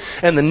fixed?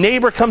 And the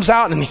neighbor comes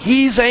out, and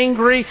he's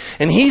angry,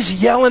 and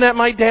he's yelling at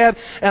my dad,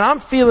 and I'm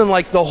feeling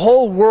like the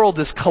whole world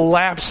is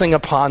collapsing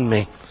upon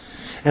me.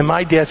 And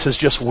my dad says,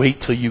 just wait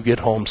till you get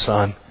home,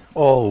 son.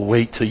 Oh,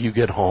 wait till you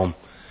get home.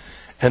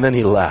 And then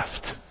he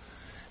left.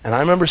 And I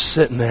remember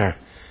sitting there,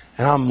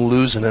 and I'm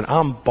losing it.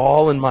 I'm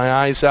bawling my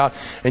eyes out.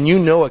 And you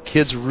know a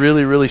kid's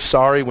really, really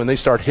sorry when they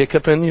start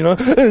hiccuping, you know.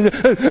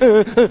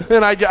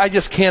 And I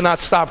just cannot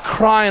stop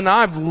crying.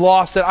 I've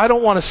lost it. I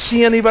don't want to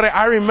see anybody.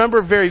 I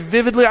remember very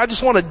vividly. I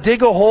just want to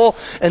dig a hole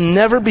and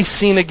never be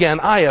seen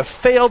again. I have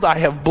failed. I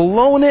have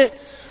blown it.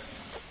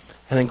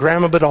 And then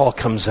Grandma Badal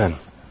comes in.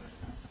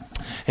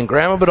 And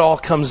Grandma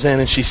Badal comes in,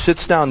 and she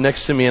sits down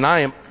next to me, and I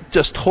am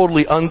just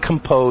totally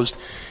uncomposed.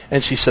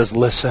 And she says,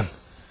 listen,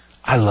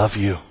 I love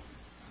you.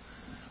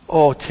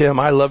 Oh, Tim,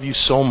 I love you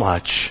so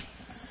much.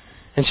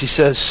 And she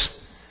says,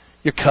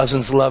 your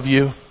cousins love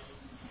you,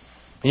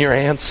 and your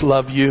aunts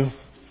love you,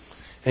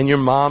 and your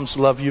moms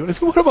love you. And I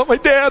said, what about my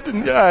dad?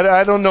 And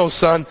I don't know,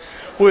 son.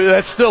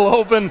 That's still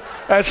open.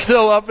 That's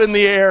still up in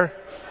the air.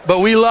 But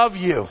we love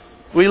you.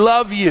 We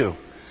love you.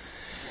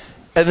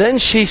 And then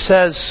she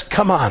says,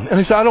 come on. And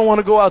I said, I don't want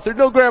to go out there.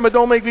 No, Grandma,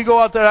 don't make me go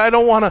out there. I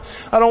don't want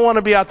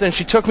to be out there. And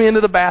she took me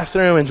into the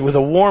bathroom, and with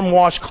a warm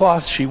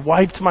washcloth, she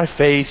wiped my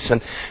face,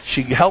 and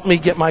she helped me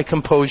get my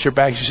composure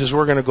back. She says,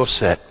 we're going to go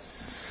sit.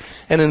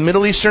 And in the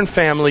Middle Eastern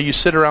family, you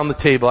sit around the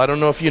table. I don't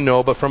know if you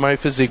know, but for my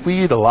physique,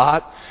 we eat a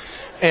lot.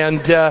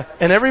 And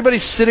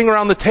everybody's sitting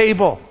around the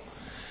table.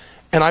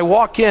 And I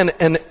walk in,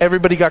 and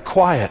everybody got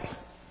quiet.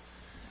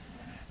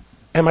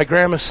 And my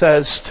grandma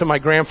says to my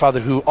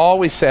grandfather, who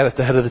always sat at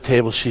the head of the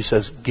table, she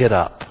says, get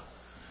up.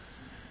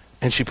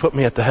 And she put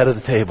me at the head of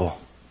the table.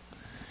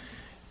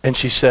 And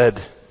she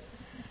said,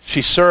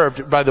 she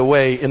served, by the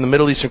way, in the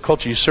Middle Eastern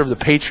culture, you serve the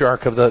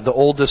patriarch of the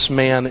oldest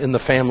man in the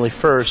family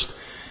first.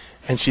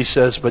 And she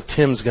says, but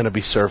Tim's going to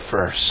be served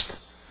first.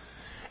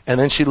 And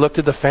then she looked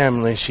at the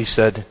family and she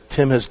said,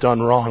 Tim has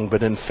done wrong,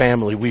 but in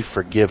family we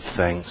forgive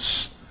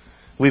things.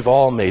 We've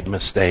all made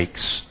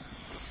mistakes.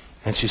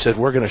 And she said,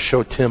 we're going to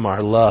show Tim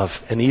our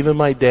love. And even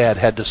my dad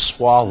had to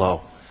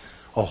swallow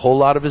a whole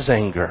lot of his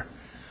anger.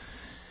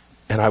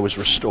 And I was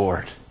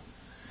restored.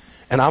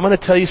 And I'm going to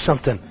tell you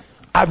something.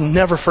 I've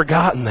never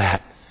forgotten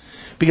that.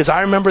 Because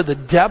I remember the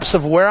depths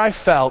of where I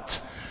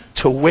felt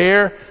to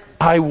where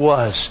I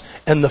was.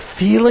 And the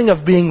feeling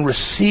of being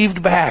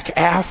received back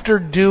after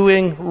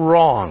doing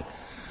wrong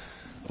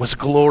was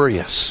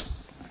glorious.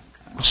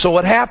 So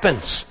what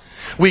happens?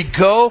 We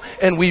go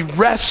and we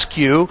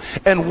rescue,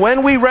 and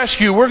when we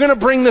rescue, we're going to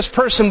bring this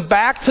person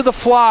back to the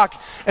flock,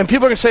 and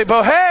people are going to say,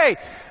 but hey,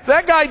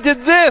 that guy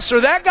did this, or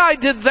that guy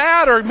did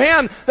that, or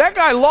man, that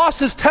guy lost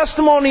his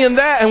testimony in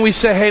that. And we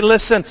say, hey,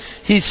 listen,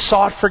 he's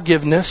sought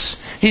forgiveness.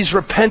 He's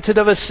repented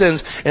of his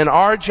sins. And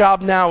our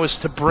job now is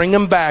to bring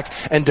him back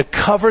and to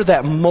cover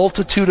that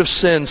multitude of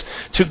sins,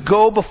 to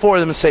go before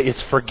them and say,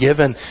 it's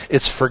forgiven.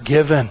 It's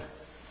forgiven.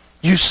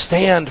 You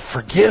stand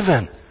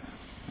forgiven.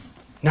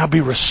 Now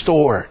be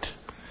restored.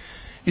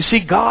 You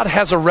see, God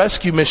has a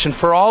rescue mission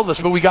for all of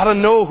us, but we got to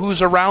know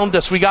who's around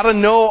us. We got to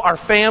know our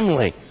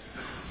family.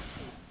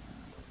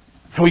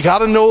 And we got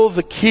to know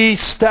the key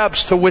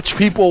steps to which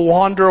people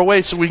wander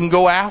away so we can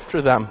go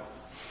after them.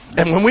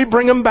 And when we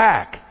bring them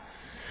back,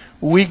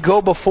 we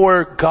go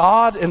before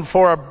God and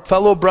for our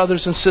fellow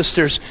brothers and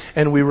sisters,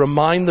 and we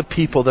remind the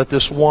people that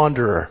this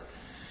wanderer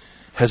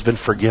has been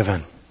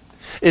forgiven.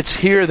 It's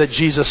here that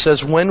Jesus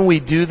says when we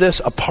do this,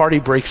 a party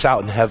breaks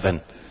out in heaven,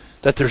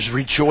 that there's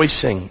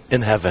rejoicing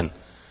in heaven.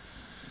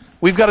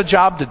 We've got a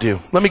job to do.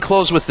 Let me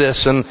close with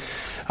this, and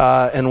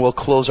we'll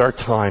close our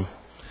time.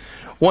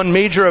 One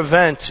major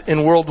event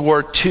in World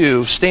War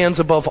II stands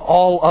above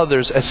all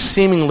others as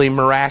seemingly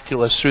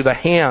miraculous through the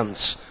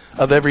hands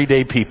of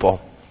everyday people.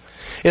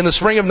 In the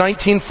spring of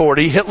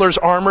 1940, Hitler's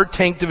armored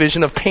tank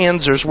division of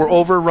Panzers were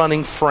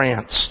overrunning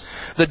France.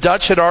 The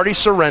Dutch had already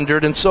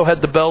surrendered, and so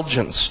had the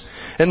Belgians.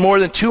 And more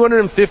than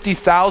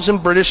 250,000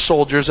 British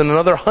soldiers and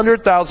another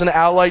 100,000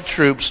 Allied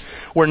troops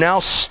were now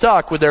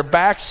stuck with their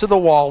backs to the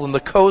wall on the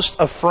coast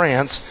of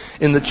France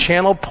in the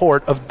Channel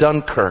port of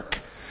Dunkirk.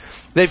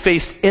 They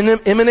faced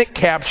imminent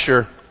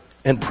capture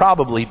and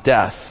probably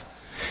death.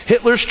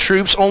 Hitler's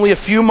troops, only a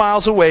few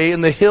miles away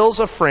in the hills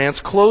of France,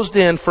 closed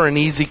in for an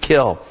easy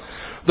kill.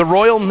 The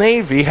Royal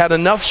Navy had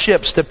enough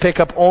ships to pick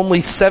up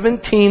only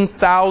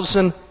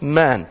 17,000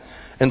 men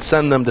and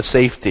send them to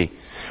safety.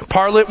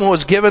 Parliament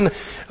was given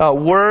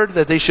word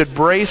that they should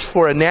brace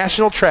for a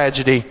national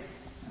tragedy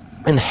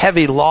and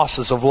heavy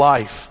losses of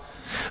life.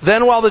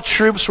 Then, while the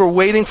troops were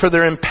waiting for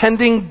their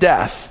impending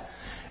death,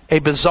 a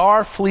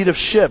bizarre fleet of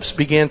ships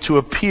began to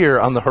appear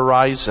on the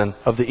horizon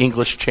of the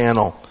English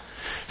Channel.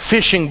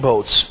 Fishing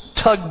boats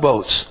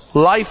tugboats,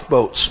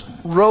 lifeboats,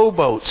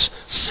 rowboats,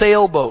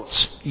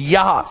 sailboats,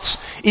 yachts,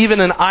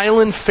 even an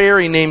island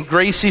ferry named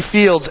Gracie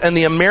Fields and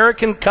the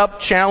American Cup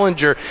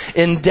Challenger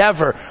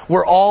Endeavour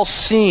were all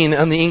seen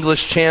on the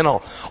English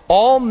Channel,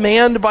 all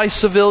manned by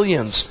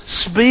civilians,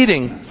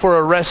 speeding for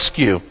a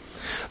rescue.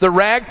 The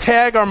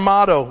Ragtag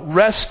Armada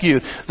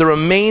rescued the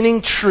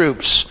remaining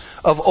troops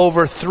of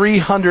over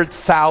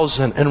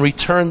 300,000 and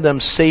returned them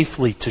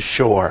safely to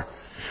shore.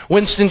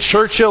 Winston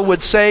Churchill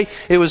would say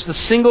it was the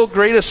single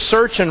greatest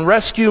search and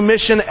rescue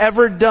mission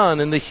ever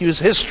done in the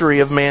history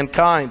of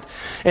mankind.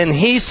 And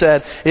he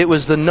said it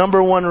was the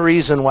number one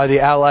reason why the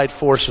Allied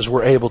forces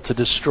were able to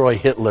destroy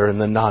Hitler and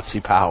the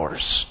Nazi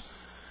powers.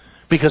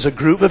 Because a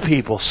group of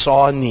people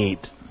saw a need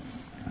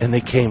and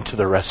they came to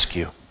the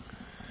rescue.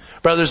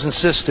 Brothers and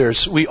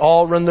sisters, we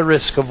all run the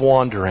risk of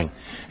wandering.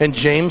 And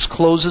James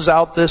closes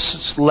out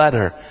this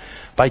letter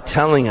by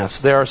telling us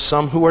there are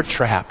some who are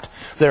trapped.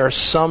 There are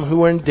some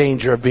who are in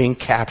danger of being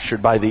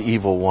captured by the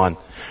evil one.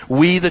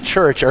 We, the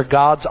church, are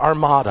God's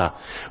armada.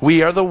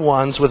 We are the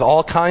ones with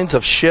all kinds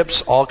of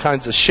ships, all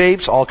kinds of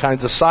shapes, all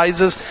kinds of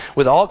sizes,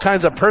 with all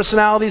kinds of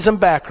personalities and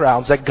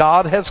backgrounds that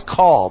God has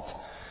called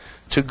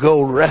to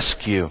go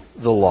rescue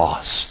the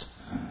lost.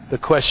 The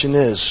question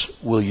is,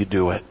 will you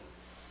do it?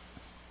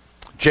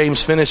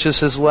 James finishes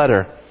his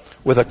letter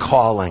with a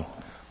calling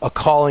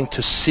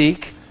to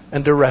seek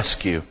and to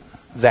rescue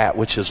that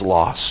which is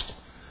lost.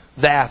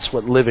 That's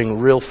what living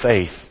real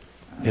faith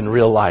in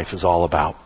real life is all about.